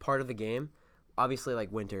favorite part of the game, obviously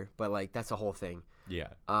like winter, but like that's a whole thing. Yeah.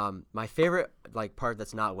 My favorite like part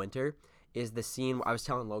that's not winter is the scene. I was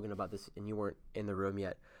telling Logan about this, and you weren't in the room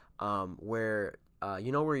yet. Where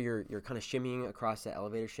you know where you're kind of shimmying across the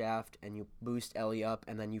elevator shaft, and you boost Ellie up,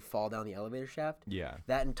 and then you fall down the elevator shaft. Yeah.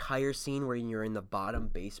 That entire scene where you're in the bottom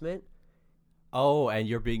basement. Oh, and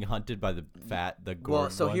you're being hunted by the Well,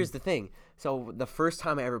 so here's the thing. So the first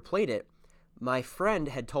time I ever played it, my friend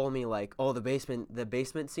had told me like, oh, the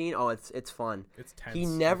basement scene, oh, it's fun. It's tense. He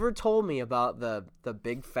never told me about the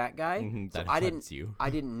big fat guy. That so hunts you.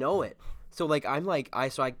 I didn't know it. So like I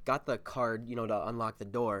got the card, you know, to unlock the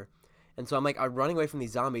door. And so I'm running away from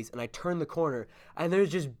these zombies, and I turn the corner, and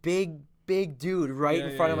there's just big dude right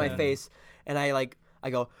in front of my face, and I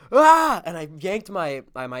go, ah! And I yanked my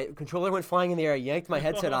controller went flying in the air. I yanked my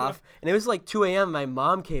headset off, and it was like 2 a.m. My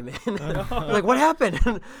mom came in. Like, what happened?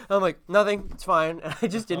 And I'm like, nothing. It's fine. And I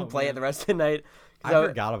just didn't play it the rest of the night. I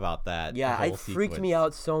forgot about that. Yeah, it freaked me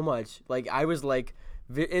out so much. Like, I was like,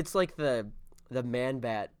 it's like the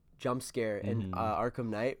Man-Bat jump scare in Arkham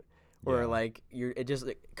Knight, where like it just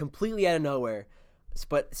like, completely out of nowhere,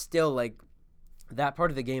 but still like. That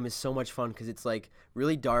part of the game is so much fun because it's like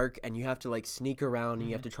really dark, and you have to like sneak around, and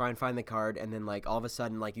you have to try and find the card, and then like all of a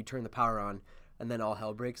sudden like you turn the power on, and then all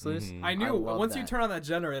hell breaks loose. Mhm. I knew love once you that. turn on that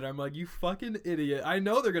generator, I'm like, you fucking idiot. I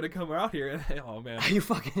know they're gonna come out here. Oh man. You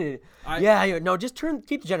fucking I- no, just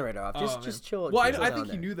keep the generator off. Oh, Just chill. Well, chill I down think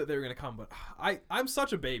he there. knew that they were gonna come, but I'm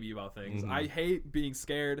such a baby about things. Mhm. I hate being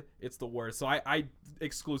scared. It's the worst. So I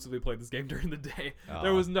exclusively played this game during the day. Oh.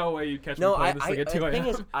 There was no way you'd catch me No, playing this thing at 2 the thing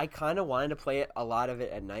is, a.m. I kind of wanted to play a lot of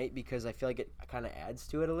it at night because I feel like it kind of adds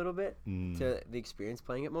to it a little bit Mm. to the experience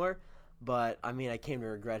playing it more. But I mean, I came to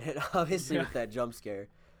regret it obviously Yeah. with that jump scare.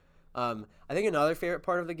 I think another favorite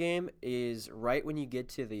part of the game is right when you get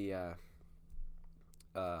to the.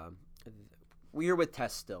 We're with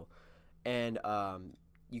Tess still, and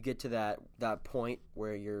you get to that point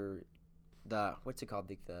where you're the what's it called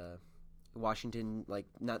the Washington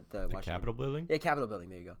not the Washington Capitol building. Yeah, Capitol building.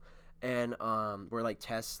 There you go. And where like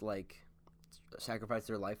Tess sacrificed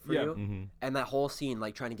their life for Yeah. you, Mm-hmm. and that whole scene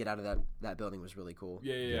like trying to get out of that building was really cool.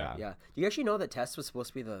 Yeah. Yeah. Do you actually know that Tess was supposed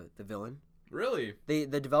to be the villain? Really? The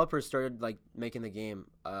developers started like making the game.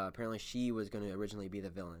 Apparently, she was going to originally be the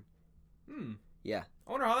villain. Yeah.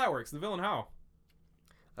 I wonder how that works. The villain how?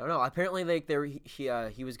 I don't know. Apparently, like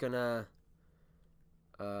he was gonna.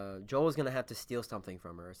 Joel was gonna have to steal something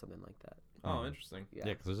from her or something like that. Oh, interesting. Yeah.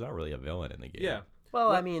 Yeah, because there's not really a villain in the game. Yeah. Well,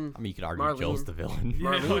 What- I mean, I mean, you could argue Marlene. Joel's the villain. Yeah,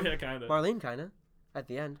 Marlene? yeah, kind of. Marlene kind of at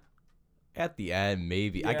the end. At the end,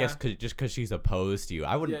 maybe. I guess just because she's opposed to you.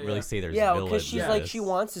 I wouldn't Yeah, really yeah. say there's Yeah, villains. because she's in like this. she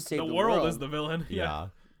wants to save The the world is the villain. Yeah.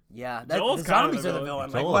 Yeah, Joel's the kind of zombies the are the villain.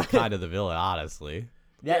 villain. Like, Joel is what? kind of the villain, honestly.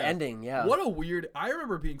 That Yeah. ending, yeah. What a weird. I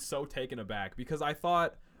remember being so taken aback because I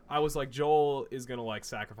thought I was like Joel is gonna like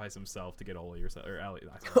sacrifice himself to get Ollie or Ellie.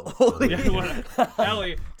 Ollie. Yeah, whatever.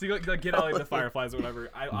 Ellie to get Ellie the Fireflies or whatever.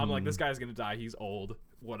 I'm like, this guy's gonna die. He's old.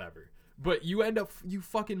 Whatever. But you end up you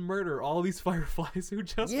fucking murder all these Fireflies who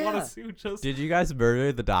just want Yeah. to who just. Did you guys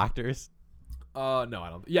murder the doctors? No, I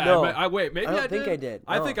don't. Yeah, No. I wait. Maybe I I, don't think did. I did.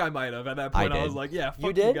 I No. think I might have at that I point. I was did. like, yeah, fuck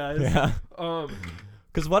you did? guys. Yeah. Um.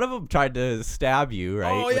 Because one of them tried to stab you,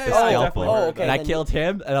 right? Oh, with yeah, the yeah, I scalpel. definitely heard okay, and I then killed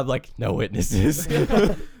him, and I'm like, no witnesses.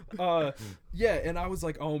 Yeah, and I was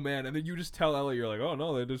like, oh man, and then you just tell Ellie, you're like, oh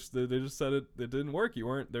no, they just said it didn't work. You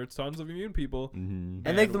weren't. There's tons of immune people. Mhm.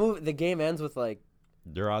 And like the game ends with like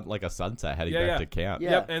They're on like a sunset heading Yeah, back yeah. to camp. Yeah.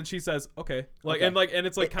 Yep, and she says, okay, Okay. and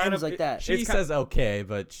it's like It kind ends of like that. She it's says okay,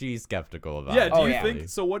 but she's skeptical about yeah. it. Do Oh, you yeah. think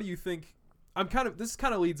so? What do you think? This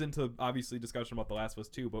kind of leads into obviously discussion about The Last of Us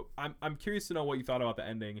 2, but I'm curious to know what you thought about the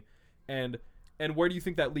ending, and where do you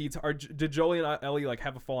think that leads? Did Jolie and Ellie like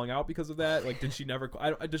have a falling out because of that? Like, did she never?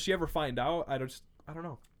 Did she ever find out? I don't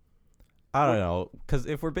know. I don't know, because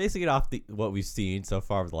if we're basing it off what we've seen so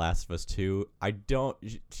far with The Last of Us 2,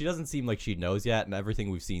 she doesn't seem like she knows yet, and everything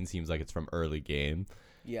we've seen seems like it's from early game.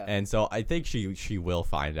 yeah. And so I think she will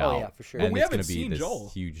find out. Oh, yeah, for sure. And But we it's haven't gonna be seen this Joel.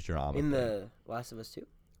 huge drama. in thing. the Last of Us 2.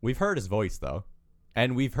 We've heard his voice though,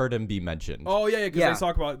 and we've heard him be mentioned. Oh yeah, because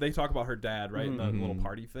Yeah. they talk about her dad, right, in the Mhm. little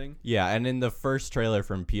party thing. Yeah, and in the first trailer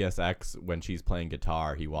from PSX, when she's playing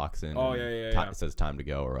guitar, he walks in. Oh, and yeah. says time to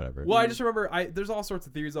go or whatever. Well, I just remember there's all sorts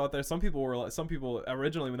of theories out there. Some people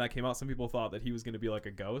originally when that came out, some people thought that he was going to be like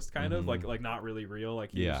a ghost, kind of Mhm. like not really real, like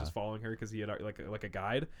he was Yeah. just following her because he had like a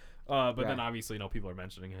guide. But then Right. obviously, people are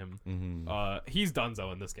mentioning him. Mhm. He's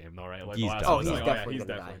Donezo in this game, though, right? Like He's the last Dunzo. Oh, one, he's like, definitely he's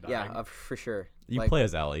gonna definitely die. dying. Yeah, for sure. You Like- play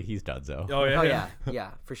as Ellie. He's Dunzo. Oh yeah. Oh yeah,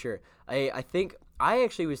 yeah, for sure. I think I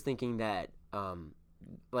actually was thinking that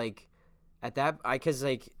like at that because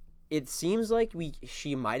like it seems like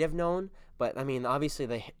she might have known, but I mean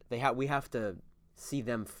obviously we have to see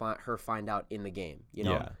them find out in the game. You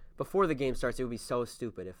know, Yeah. before the game starts, it would be so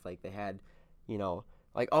stupid if like they had,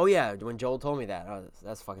 like oh yeah, when Joel told me that,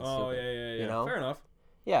 that's fucking Oh stupid. yeah. You know? Fair enough.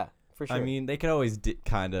 Yeah, for sure. I mean, they could always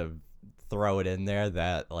kind of throw it in there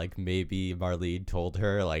that like maybe Marlene told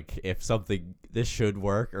her like if this should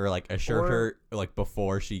work or like assured Or- her like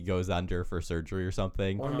before she goes under for surgery or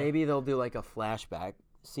something. or maybe they'll do like a flashback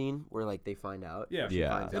scene where like they find out. Yeah. She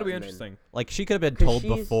Yeah. finds It'll out be and then- interesting. Like she could have been 'Cause told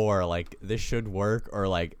she's- before like this should work or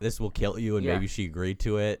like this will kill you and Yeah. maybe she agreed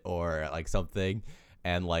to it or like something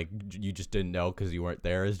and like you just didn't know because you weren't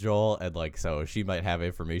there as Joel and like so she might have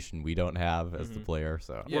information we don't have as the player.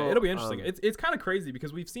 So Yeah, Well, it'll be interesting. um, It's kind of crazy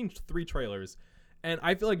because we've seen 3 trailers, and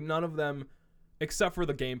I feel like none of them, except for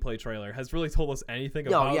the gameplay trailer, has really told us anything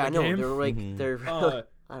No, about yeah, I the know. game. They're like Mhm. they're Uh,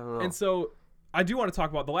 I don't know. And so I do want to talk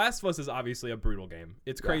about The Last of Us is obviously a brutal game.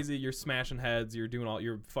 It's Yeah. crazy. You're smashing heads. You're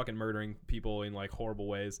fucking murdering people in like horrible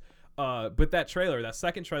ways. But that trailer, that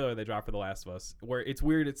second trailer they dropped for The Last of Us, where it's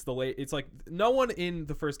weird. It's like no one in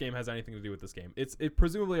the first game has anything to do with this game. It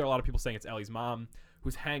presumably are a lot of people saying it's Ellie's mom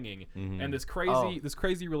who's hanging, and this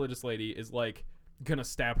crazy religious lady is like gonna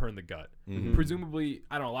stab her in the gut. Mhm. Presumably,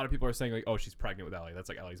 I don't know. A lot of people are saying like, oh, she's pregnant with Ellie. That's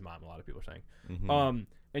like Ellie's mom. A lot of people are saying. Mhm.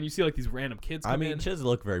 and you see like these random kids come I mean, in. she doesn't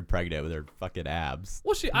look very pregnant with her fucking abs.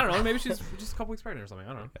 Well, I don't know. Maybe she's just a couple weeks pregnant or something.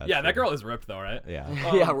 I don't know. That's Yeah, that true. girl is ripped though, right? Yeah.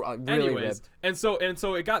 Yeah, really anyways, ripped. and so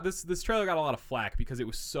it got this trailer got a lot of flack because it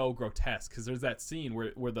was so grotesque. Because there's that scene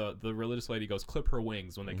where the religious lady goes clip her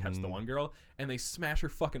wings when they catch the one girl, and they smash her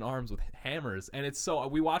fucking arms with hammers. And it's so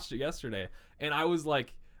we watched it yesterday, and I was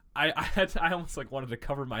like, I almost like wanted to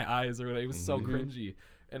cover my eyes or whatever. It was so cringy,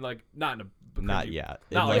 and like not in a Not cringy- yet.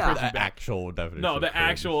 Not In, like like cringy the bad. actual definition. No, of the cringe.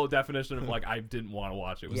 actual definition of like I didn't want to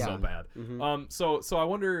watch it. It was so Yeah. bad. So I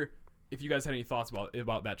wonder if you guys had any thoughts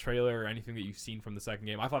about that trailer or anything that you've seen from the second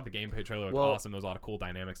game. I thought the gameplay trailer looked awesome. There was a lot of cool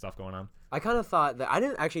dynamic stuff going on. I kind of thought that I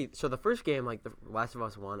didn't actually. So the first game, like the Last of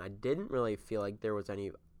Us 1, I didn't really feel like there was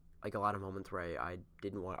any, like a lot of moments where I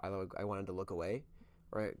didn't want. I wanted to look away,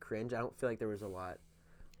 or I cringe. I don't feel like there was a lot.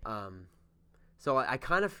 So I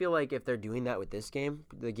kind of feel like if they're doing that with this game,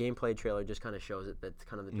 the gameplay trailer just kind of shows it. That's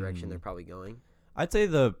kind of the direction they're probably going. I'd say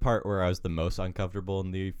the part where I was the most uncomfortable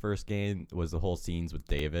in the first game was the whole scenes with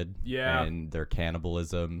David. Yeah. And their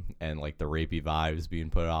cannibalism and like the rapey vibes being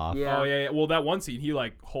put off. Yeah. Oh yeah. Well, that one scene, he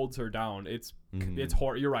like holds her down. It's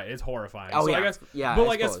You're right. It's horrifying. Oh, so yeah. I guess. Yeah, But I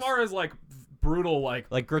like as suppose. far as like brutal like.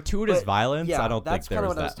 Like gratuitous But, violence, yeah, I don't think that's there kinda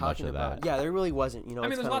was what I was that much talking of about. that. Yeah, there really wasn't. You know, I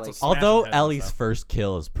mean, it's there's kinda lots like, of Although smashing heads and Ellie's stuff. first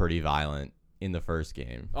kill is pretty violent in the first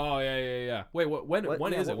game. Oh yeah. Wait, when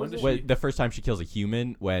What- is yeah, it? what When was does it? she? When, the first time she kills a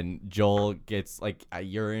human, when Joel gets like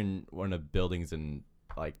you're in one of the buildings in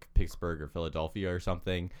like Pittsburgh or Philadelphia or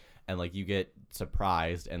something, and like you get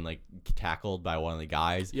surprised and like tackled by one of the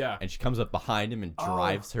guys. Yeah. And she comes up behind him and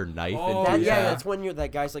drives her knife Oh, into that, his yeah, head. that's when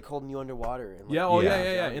that guy's like holding you underwater. And, like, Yeah. Oh Yeah.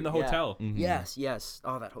 yeah. In the Yeah. hotel. Mhm. Yes.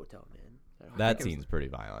 Oh, that hotel, man. That scene's pretty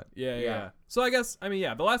violent. Yeah. Yeah. So I guess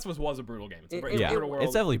The Last of Us was a brutal game. It's a It- Yeah, brutal world.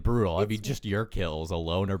 it's definitely brutal. I it's- mean, just your kills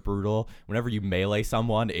alone are brutal. Whenever you melee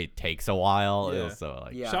someone, it takes a while. Yeah. So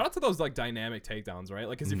like, Yeah. Shout out to those like dynamic takedowns, right?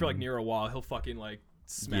 Like, cause if you're like near a wall, he'll fucking like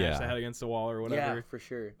smash Yeah. the head against the wall or Yeah, whatever. for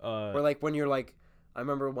sure. Uh, Or like when you're like, I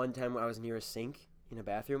remember one time when I was near a sink in a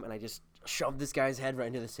bathroom and I just shoved this guy's head right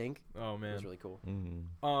into the sink. oh It man. was really cool.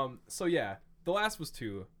 So yeah, The Last of Us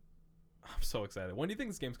 2. I'm so excited. When do you think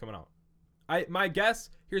this game's coming out? Here's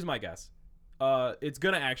my guess. It's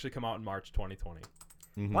gonna actually come out in March 2020.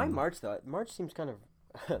 Why March though? March seems kind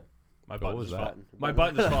of. My button was just that? fell. My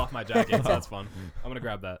button just fell off my jacket, so that's fun. I'm gonna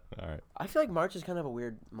grab that. All right. I feel like March is kind of a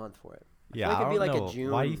weird month for it. Yeah, like it'd I be don't like a know.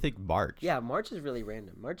 June- Why do you think March? Yeah, March is really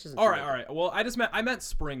random. March isn't. All right. Well, I meant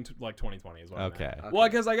spring like 2020 is what I Okay. meant. Well,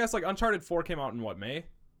 because I guess like Uncharted 4 came out in what, May?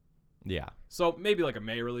 Yeah. So maybe like a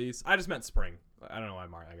May release. I just meant spring. I don't know why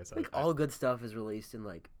March. I guess I think all good stuff is released in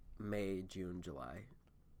like May, June, July,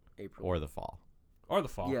 April. Or the fall. or the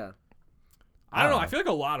fall. Yeah. I don't know. I feel like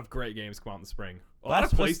a lot of great games come out in the spring. A lot of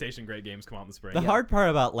Last of Us- PlayStation great games come out in the spring. The hard part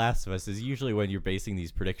about Last of Us is usually when you're basing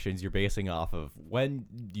these predictions, you're basing off of when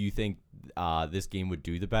do you think this game would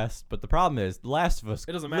do the best. But the problem is, The Last of Us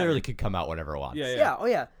It doesn't matter. literally could come out whenever it wants. Yeah. Yeah. Oh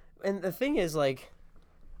yeah. And the thing is, like,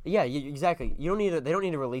 yeah, exactly. You don't need to. They don't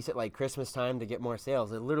need to release it like Christmas time to get more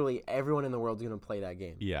sales. Literally, everyone in the world's gonna play that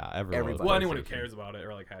game. Yeah, everyone. Everybody. Well, anyone who cares about it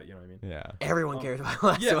or like, you know what I mean. Yeah. Everyone cares about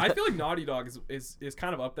Last Yeah, of I Us. feel like Naughty Dog is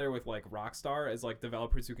kind of up there with like Rockstar as like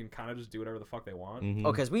developers who can kind of just do whatever the fuck they want. Mhm.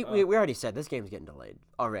 Oh, because we already said this game's getting delayed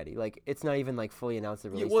already. Like, it's not even like fully announced the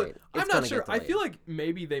Yeah, release well, date. I'm It's not gonna sure. get I delayed. feel like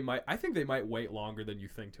maybe they might. I think they might wait longer than you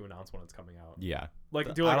think to announce when it's coming out. Yeah.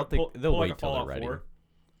 Like, do I like don't think they'll pull like wait a till they're Fallout ready. 4?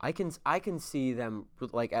 I can see them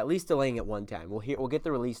like at least delaying it one time. We'll get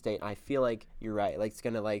the release date. And I feel like you're right. Like it's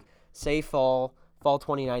gonna like say fall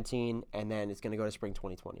 2019, and then it's gonna go to spring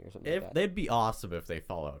 2020 or something like that. They'd be awesome if they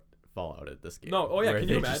Fallout at this game. No, oh, yeah, where can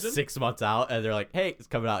you they're just imagine? 6 months out and they're like, hey, it's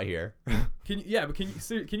coming out here. Can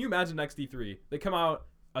you imagine next E3? They come out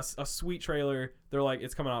a sweet trailer. They're like,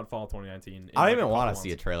 it's coming out in fall 2019. in, I like, don't even want to couple see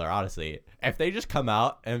a months. trailer, honestly. If they just come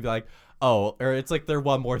out and be like, oh, or it's like their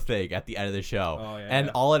one more thing at the end of the show. Oh, yeah, and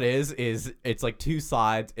yeah. all it is it's like 2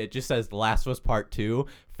 slides. It just says The Last of Us Part 2,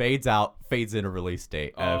 fades out, fades in a release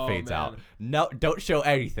date, Oh, fades man. out. No, don't show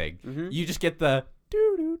anything. You just get the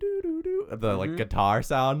the like guitar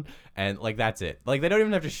sound, and like that's it. Like they don't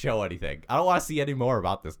even have to show anything. I don't want to see any more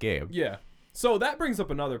about this game. Yeah. So that brings up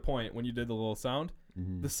another point when you did the little sound.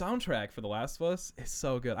 The soundtrack for The Last of Us is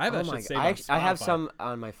so good. I have that Oh my shit god! saved I on have Spotify. some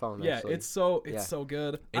on my phone. Yeah, actually. it's so Yeah.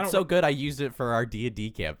 good. I It's don't so good. I used it for our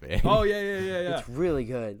D&D campaign. Oh yeah. It's really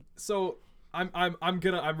good. So I'm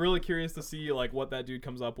really curious to see like what that dude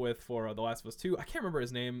comes up with for The Last of Us 2. I can't remember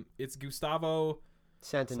his name. It's Gustavo.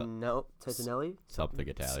 Santinelli. Something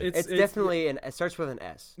Italian. It's definitely it starts with an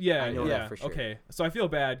S. Yeah, I know yeah. that for sure. Okay. So I feel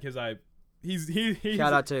bad because he's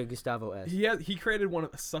Shout out to Gustavo S. he created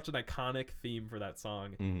such an iconic theme for that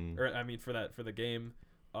song. Mhm. Or I mean for the game.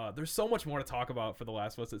 there's so much more to talk about for The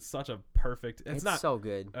Last of Us. It's such a perfect. It's not so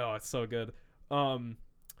good. Oh, it's so good.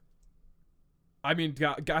 I mean,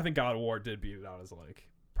 I think God of War did beat it out as like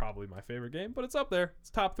probably my favorite game, but it's up there. It's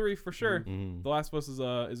top 3 for sure. Mhm. The Last of Us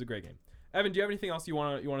is a great game. Evan, do you have anything else you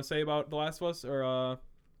want to say about The Last of Us, or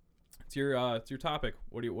it's your topic?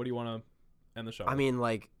 What do you want to end the show? I mean,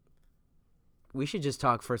 like, we should just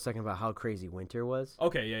talk for a second about how crazy winter was.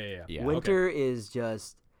 okay, yeah. Yeah. Winter is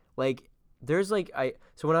just like there's like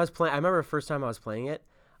so when I was playing, I remember the first time I was playing it,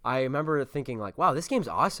 I remember thinking like, wow, this game's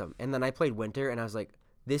awesome. And then I played Winter and I was like,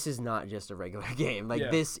 this is not just a regular game. Like Yeah.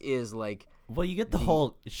 this is like Well, you get the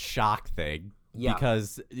whole shock thing. Yeah.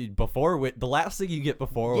 Because before the last thing you get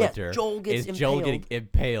before Yeah, winter Joel gets is Joel getting impaled.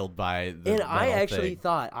 impaled by the and I metal actually thing.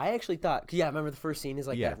 thought, cause yeah, remember the first scene is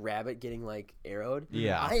like Yeah. that rabbit getting like arrowed.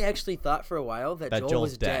 Yeah. I actually thought for a while that Joel Joel's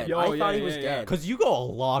was dead. dead. Yo, I yeah, thought he yeah, was yeah. dead. Because you go a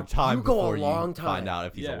long time You go a before long you time. find out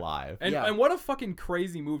if he's Yeah. alive. And Yeah. and what a fucking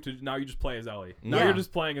crazy move to now you just play as Ellie. Now Yeah. you're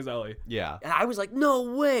just playing as Ellie. Yeah. And I was like, no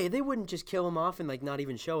way, they wouldn't just kill him off and like not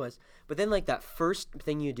even show us. But then like that first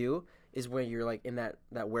thing you do is when you're like in that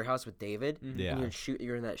warehouse with David. Yeah. And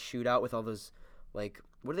you're in that shootout with all those like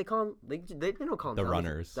what do they call them? They don't call them The zombies.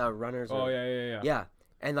 runners. The runners. Oh or- yeah. Yeah.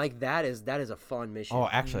 And like that is a fun mission. Oh,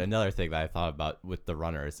 actually, another thing that I thought about with the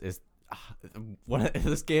runners is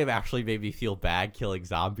this game actually made me feel bad killing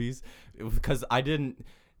zombies because I didn't.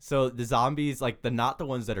 So the zombies, like not the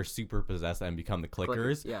ones that are super possessed and become the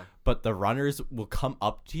clickers, yeah. but the runners will come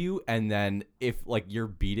up to you, and then if like you're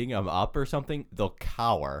beating them up or something, they'll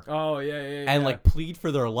cower Oh yeah. and like plead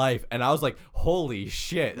for their life. And I was like, holy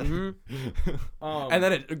shit! And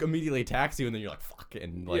then it immediately attacks you, and then you're like, fuck it,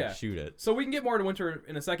 and like Yeah. shoot it. So we can get more into Winter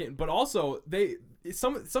in a second, but also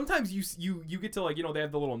sometimes you get to like they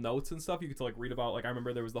have the little notes and stuff you get to like read about. Like I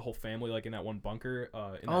remember there was the whole family like in that one bunker.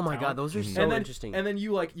 In Oh that my town. god, those are so and then, interesting. And then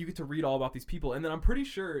you get to read all about these people, and then I'm pretty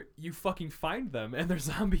sure you fucking find them and they're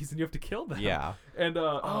zombies and you have to kill them. Yeah. And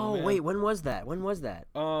oh man. wait, when was that? When was that?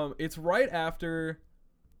 It's right after.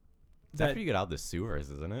 It's after you get out of the sewers,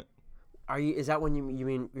 isn't it? Is that when you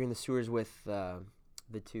mean you're in the sewers with the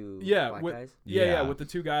two black with, guys? yeah, with the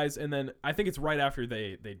two guys, and then I think it's right after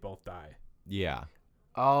they both die. Yeah.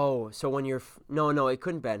 Oh, so when you're no, it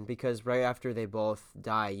couldn't been because right after they both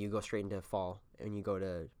die, you go straight into fall and you go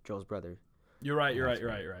to Joel's brother. You're right. You're That's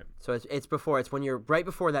right. So it's when you're right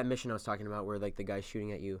before that mission I was talking about, where like the guy's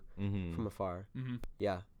shooting at you Mm-hmm. from afar. Mm-hmm.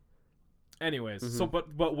 Yeah. Anyways, Mm-hmm. so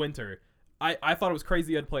but Winter, I thought it was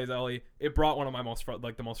crazy. I'd play as Ellie. It brought one of my most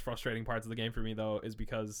the most frustrating parts of the game for me though is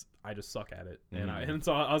because I just suck at it, and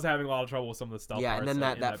so I was having a lot of trouble with some of the stuff. Yeah, and then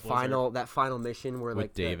that final mission where With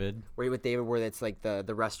like David. where it's like the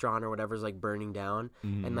restaurant or whatever's like burning down,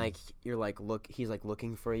 and like you're like he's like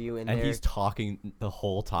looking for you in And there. he's talking the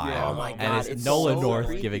whole time. Yeah. Oh my And God, it's it's Nolan so North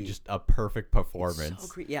creepy. giving just a perfect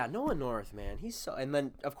performance. Yeah, Nolan North, man, he's so. And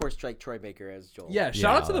then of course like Troy Baker as Joel. Yeah,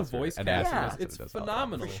 shout out to the that's right. voice And cast. Ashton Yeah, Kutcher it's does all that.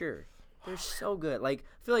 phenomenal. for sure. They're so good. Like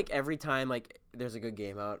I feel like every time like there's a good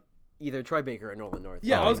game out, either Troy Baker or Nolan North.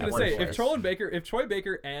 Yeah, Oh, I was yeah, gonna one say voice. if Troy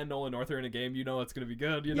Baker and Nolan North are in a game, it's gonna be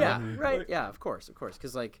good. Yeah, right. Like, Yeah, of course,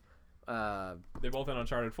 because like, they're both in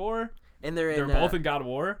Uncharted 4. and they're They're in both in God of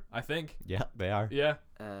War, I think. Yeah, they are. Yeah.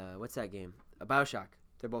 what's that game? BioShock.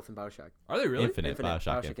 They're both in BioShock. Are they really? Infinite,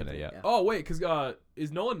 BioShock Infinite, yeah. Oh wait, because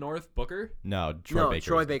is Nolan North Booker? No, Troy Baker.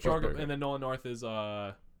 Troy Baker's Troy- Booker. and then Nolan North is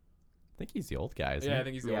I think he's the old guy, isn't yeah, he? I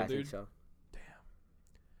think he's the Yeah, I old dude. think so.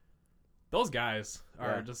 Those guys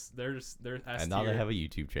are Yeah. they're S And now they tier. have a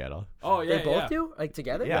YouTube channel. Oh yeah, They both yeah. do like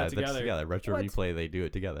together. Yeah, that's that's together. together. Retro What? Replay, they do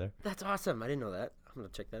it together. That's awesome. I didn't know that. I'm gonna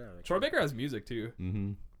check that out. Troy actually. Baker has music too.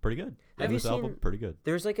 Mm-hmm. Pretty good. Have And you this album, seen- pretty good.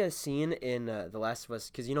 There's like a scene in The Last of Us,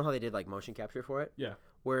 because you know how they did like motion capture for it, Yeah.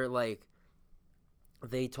 where like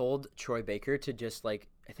they told Troy Baker to just like,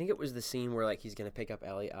 I think it was the scene where like he's gonna pick up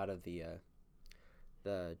Ellie out of the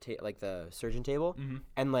surgeon table, Mm-hmm.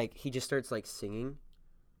 and like he just starts like singing,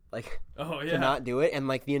 like Oh to yeah. not do it, and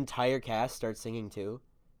like the entire cast starts singing too.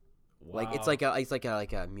 Like it's Wow.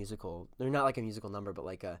 like a musical. They're not like a musical number, but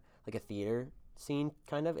like a theater scene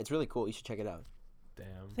kind of. It's really cool. You should check it out.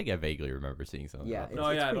 Damn. I think I vaguely remember seeing something. Yeah, about it's- No,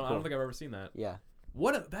 yeah, I pretty don't cool. think I've ever seen that. Yeah.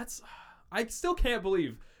 That's I still can't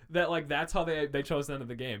believe that like that's how they chose the end of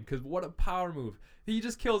the game, because what a power move. He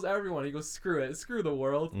just kills everyone. He goes, screw it, screw the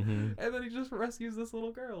world, Mhm. and then he just rescues this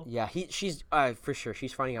little girl. Yeah, she's for sure.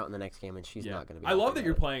 She's finding out in the next game, and she's not gonna be. I love happy that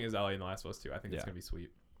you're about it. playing as Ellie in The Last of Us 2. I think it's Yeah. gonna be sweet.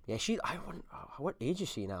 Yeah, what age is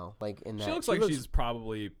she now? Like in that. She looks like she's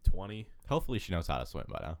probably 20. Hopefully she knows how to swim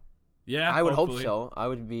by now. Yeah, I would hopefully. hope so. I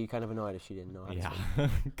would be kind of annoyed if she didn't know how to swim. Yeah.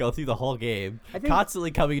 Go through the whole game. I think- Constantly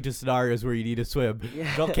coming into scenarios where you need to swim.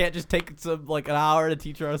 Yeah. Joel can't just take some like an hour to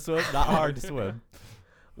teach her how to swim. Not hard to swim.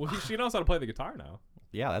 Well, she knows how to play the guitar now.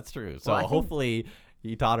 Yeah, that's true. So Well, I think- hopefully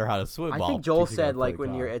he taught her how to swim. I while think Joel teaching her said to like play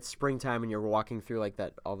when you're guitar. at springtime and you're walking through like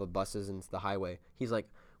that all the buses and the highway. He's like,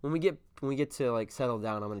 when we get to like settle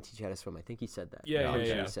down, I'm gonna teach you how to swim. I think he said that. Yeah, I'm yeah,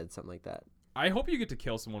 sure yeah. He said something like that. I hope you get to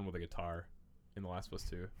kill someone with a guitar in The Last of Us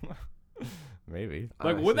 2. Maybe. Like,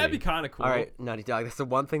 Alright. would that be kind of cool? All right, Naughty Dog. That's the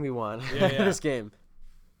one thing we want Yeah, in yeah. this game.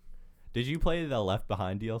 Did you play the Left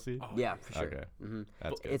Behind DLC? Oh, Yeah, for sure. Okay. hmm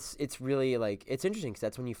That's good. It's really like it's interesting because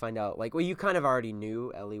that's when you find out like well you kind of already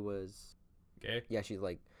knew Ellie was Okay. yeah she's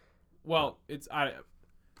like Well,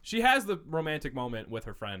 she has the romantic moment with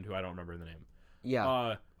her friend who I don't remember the name.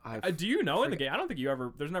 yeah Do you know in the game? I don't think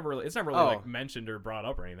it's never really Oh. like mentioned or brought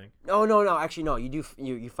up or anything. no actually no you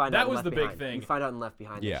find That out in was Left the big Behind. thing. You find out in Left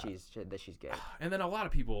Behind Yeah. that she's gay. And then a lot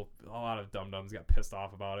of dum-dums got pissed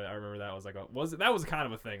off about it. I remember that was like that was kind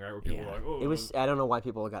of a thing, right? Where people were like, oh, It was I don't know why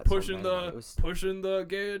people got so pushing mad about it. It was pushing the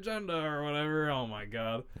gay agenda or whatever. Oh my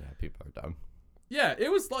god. Yeah, people are dumb. Yeah,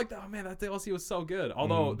 it was like, oh man, that DLC was so good.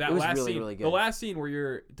 Although that It was last really, scene, really the good. last scene where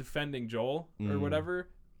you're defending Joel or whatever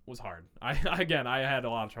was hard. I had a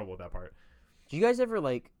lot of trouble with that part. Do you guys ever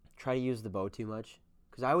like try to use the bow too much?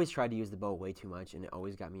 Because I always tried to use the bow way too much and it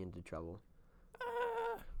always got me into trouble.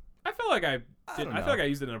 I feel like I don't feel know. like I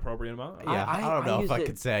used it in an appropriate amount. Yeah, I don't know if used I it-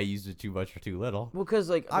 could say I used it too much or too little. Well, because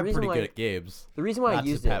like the I'm reason pretty why good at games. the reason why Not I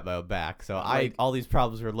used to it pat my own back. So Like- all these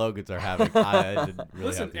problems where Logan's are having, I didn't really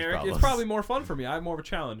Listen, have these Eric, problems. it's probably more fun for me. I have more of a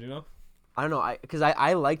challenge, you know. I don't know, because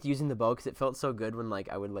I liked using the bow because it felt so good when like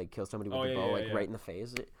I would like kill somebody with Oh, the yeah, bow yeah, like yeah. right in the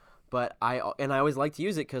face. But I always liked to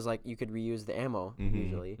use it because like you could reuse the ammo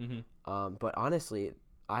usually. Mm-hmm. But honestly,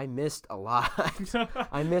 I missed a lot.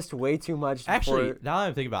 I missed way too much. Actually, before- now that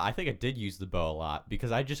I'm thinking about it, I think I did use the bow a lot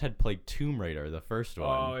because I just had played Tomb Raider, the first one.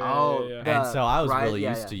 Oh yeah, Oh, yeah, yeah. the- And so I was Right, really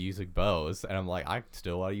yeah, used yeah. to using bows, and I'm like, I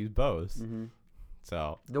still want to use bows. Mhm.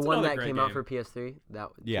 So the It's one another that great came out game. for PS3. That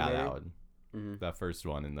yeah, Tomb that Raider? one, Mhm. that first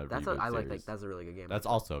one in the That's reboot I like series. that's a really good game. That's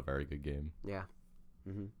also a very good game. Yeah.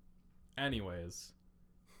 hmm Anyways,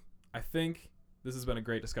 I think this has been a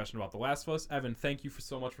great discussion about The Last of Us. Evan, thank you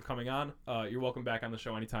so much for coming on. You're welcome back on the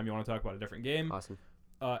show anytime you want to talk about a different game. Awesome.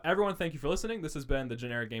 Everyone, thank you for listening. This has been the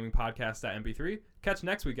Generic Gaming Podcast at MP3. Catch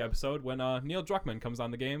next week's episode when Neil Druckmann comes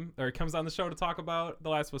on the show to talk about The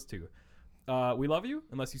Last of Us 2. We love you,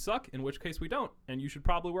 unless you suck, in which case we don't, and you should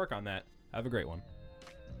probably work on that. Have a great one.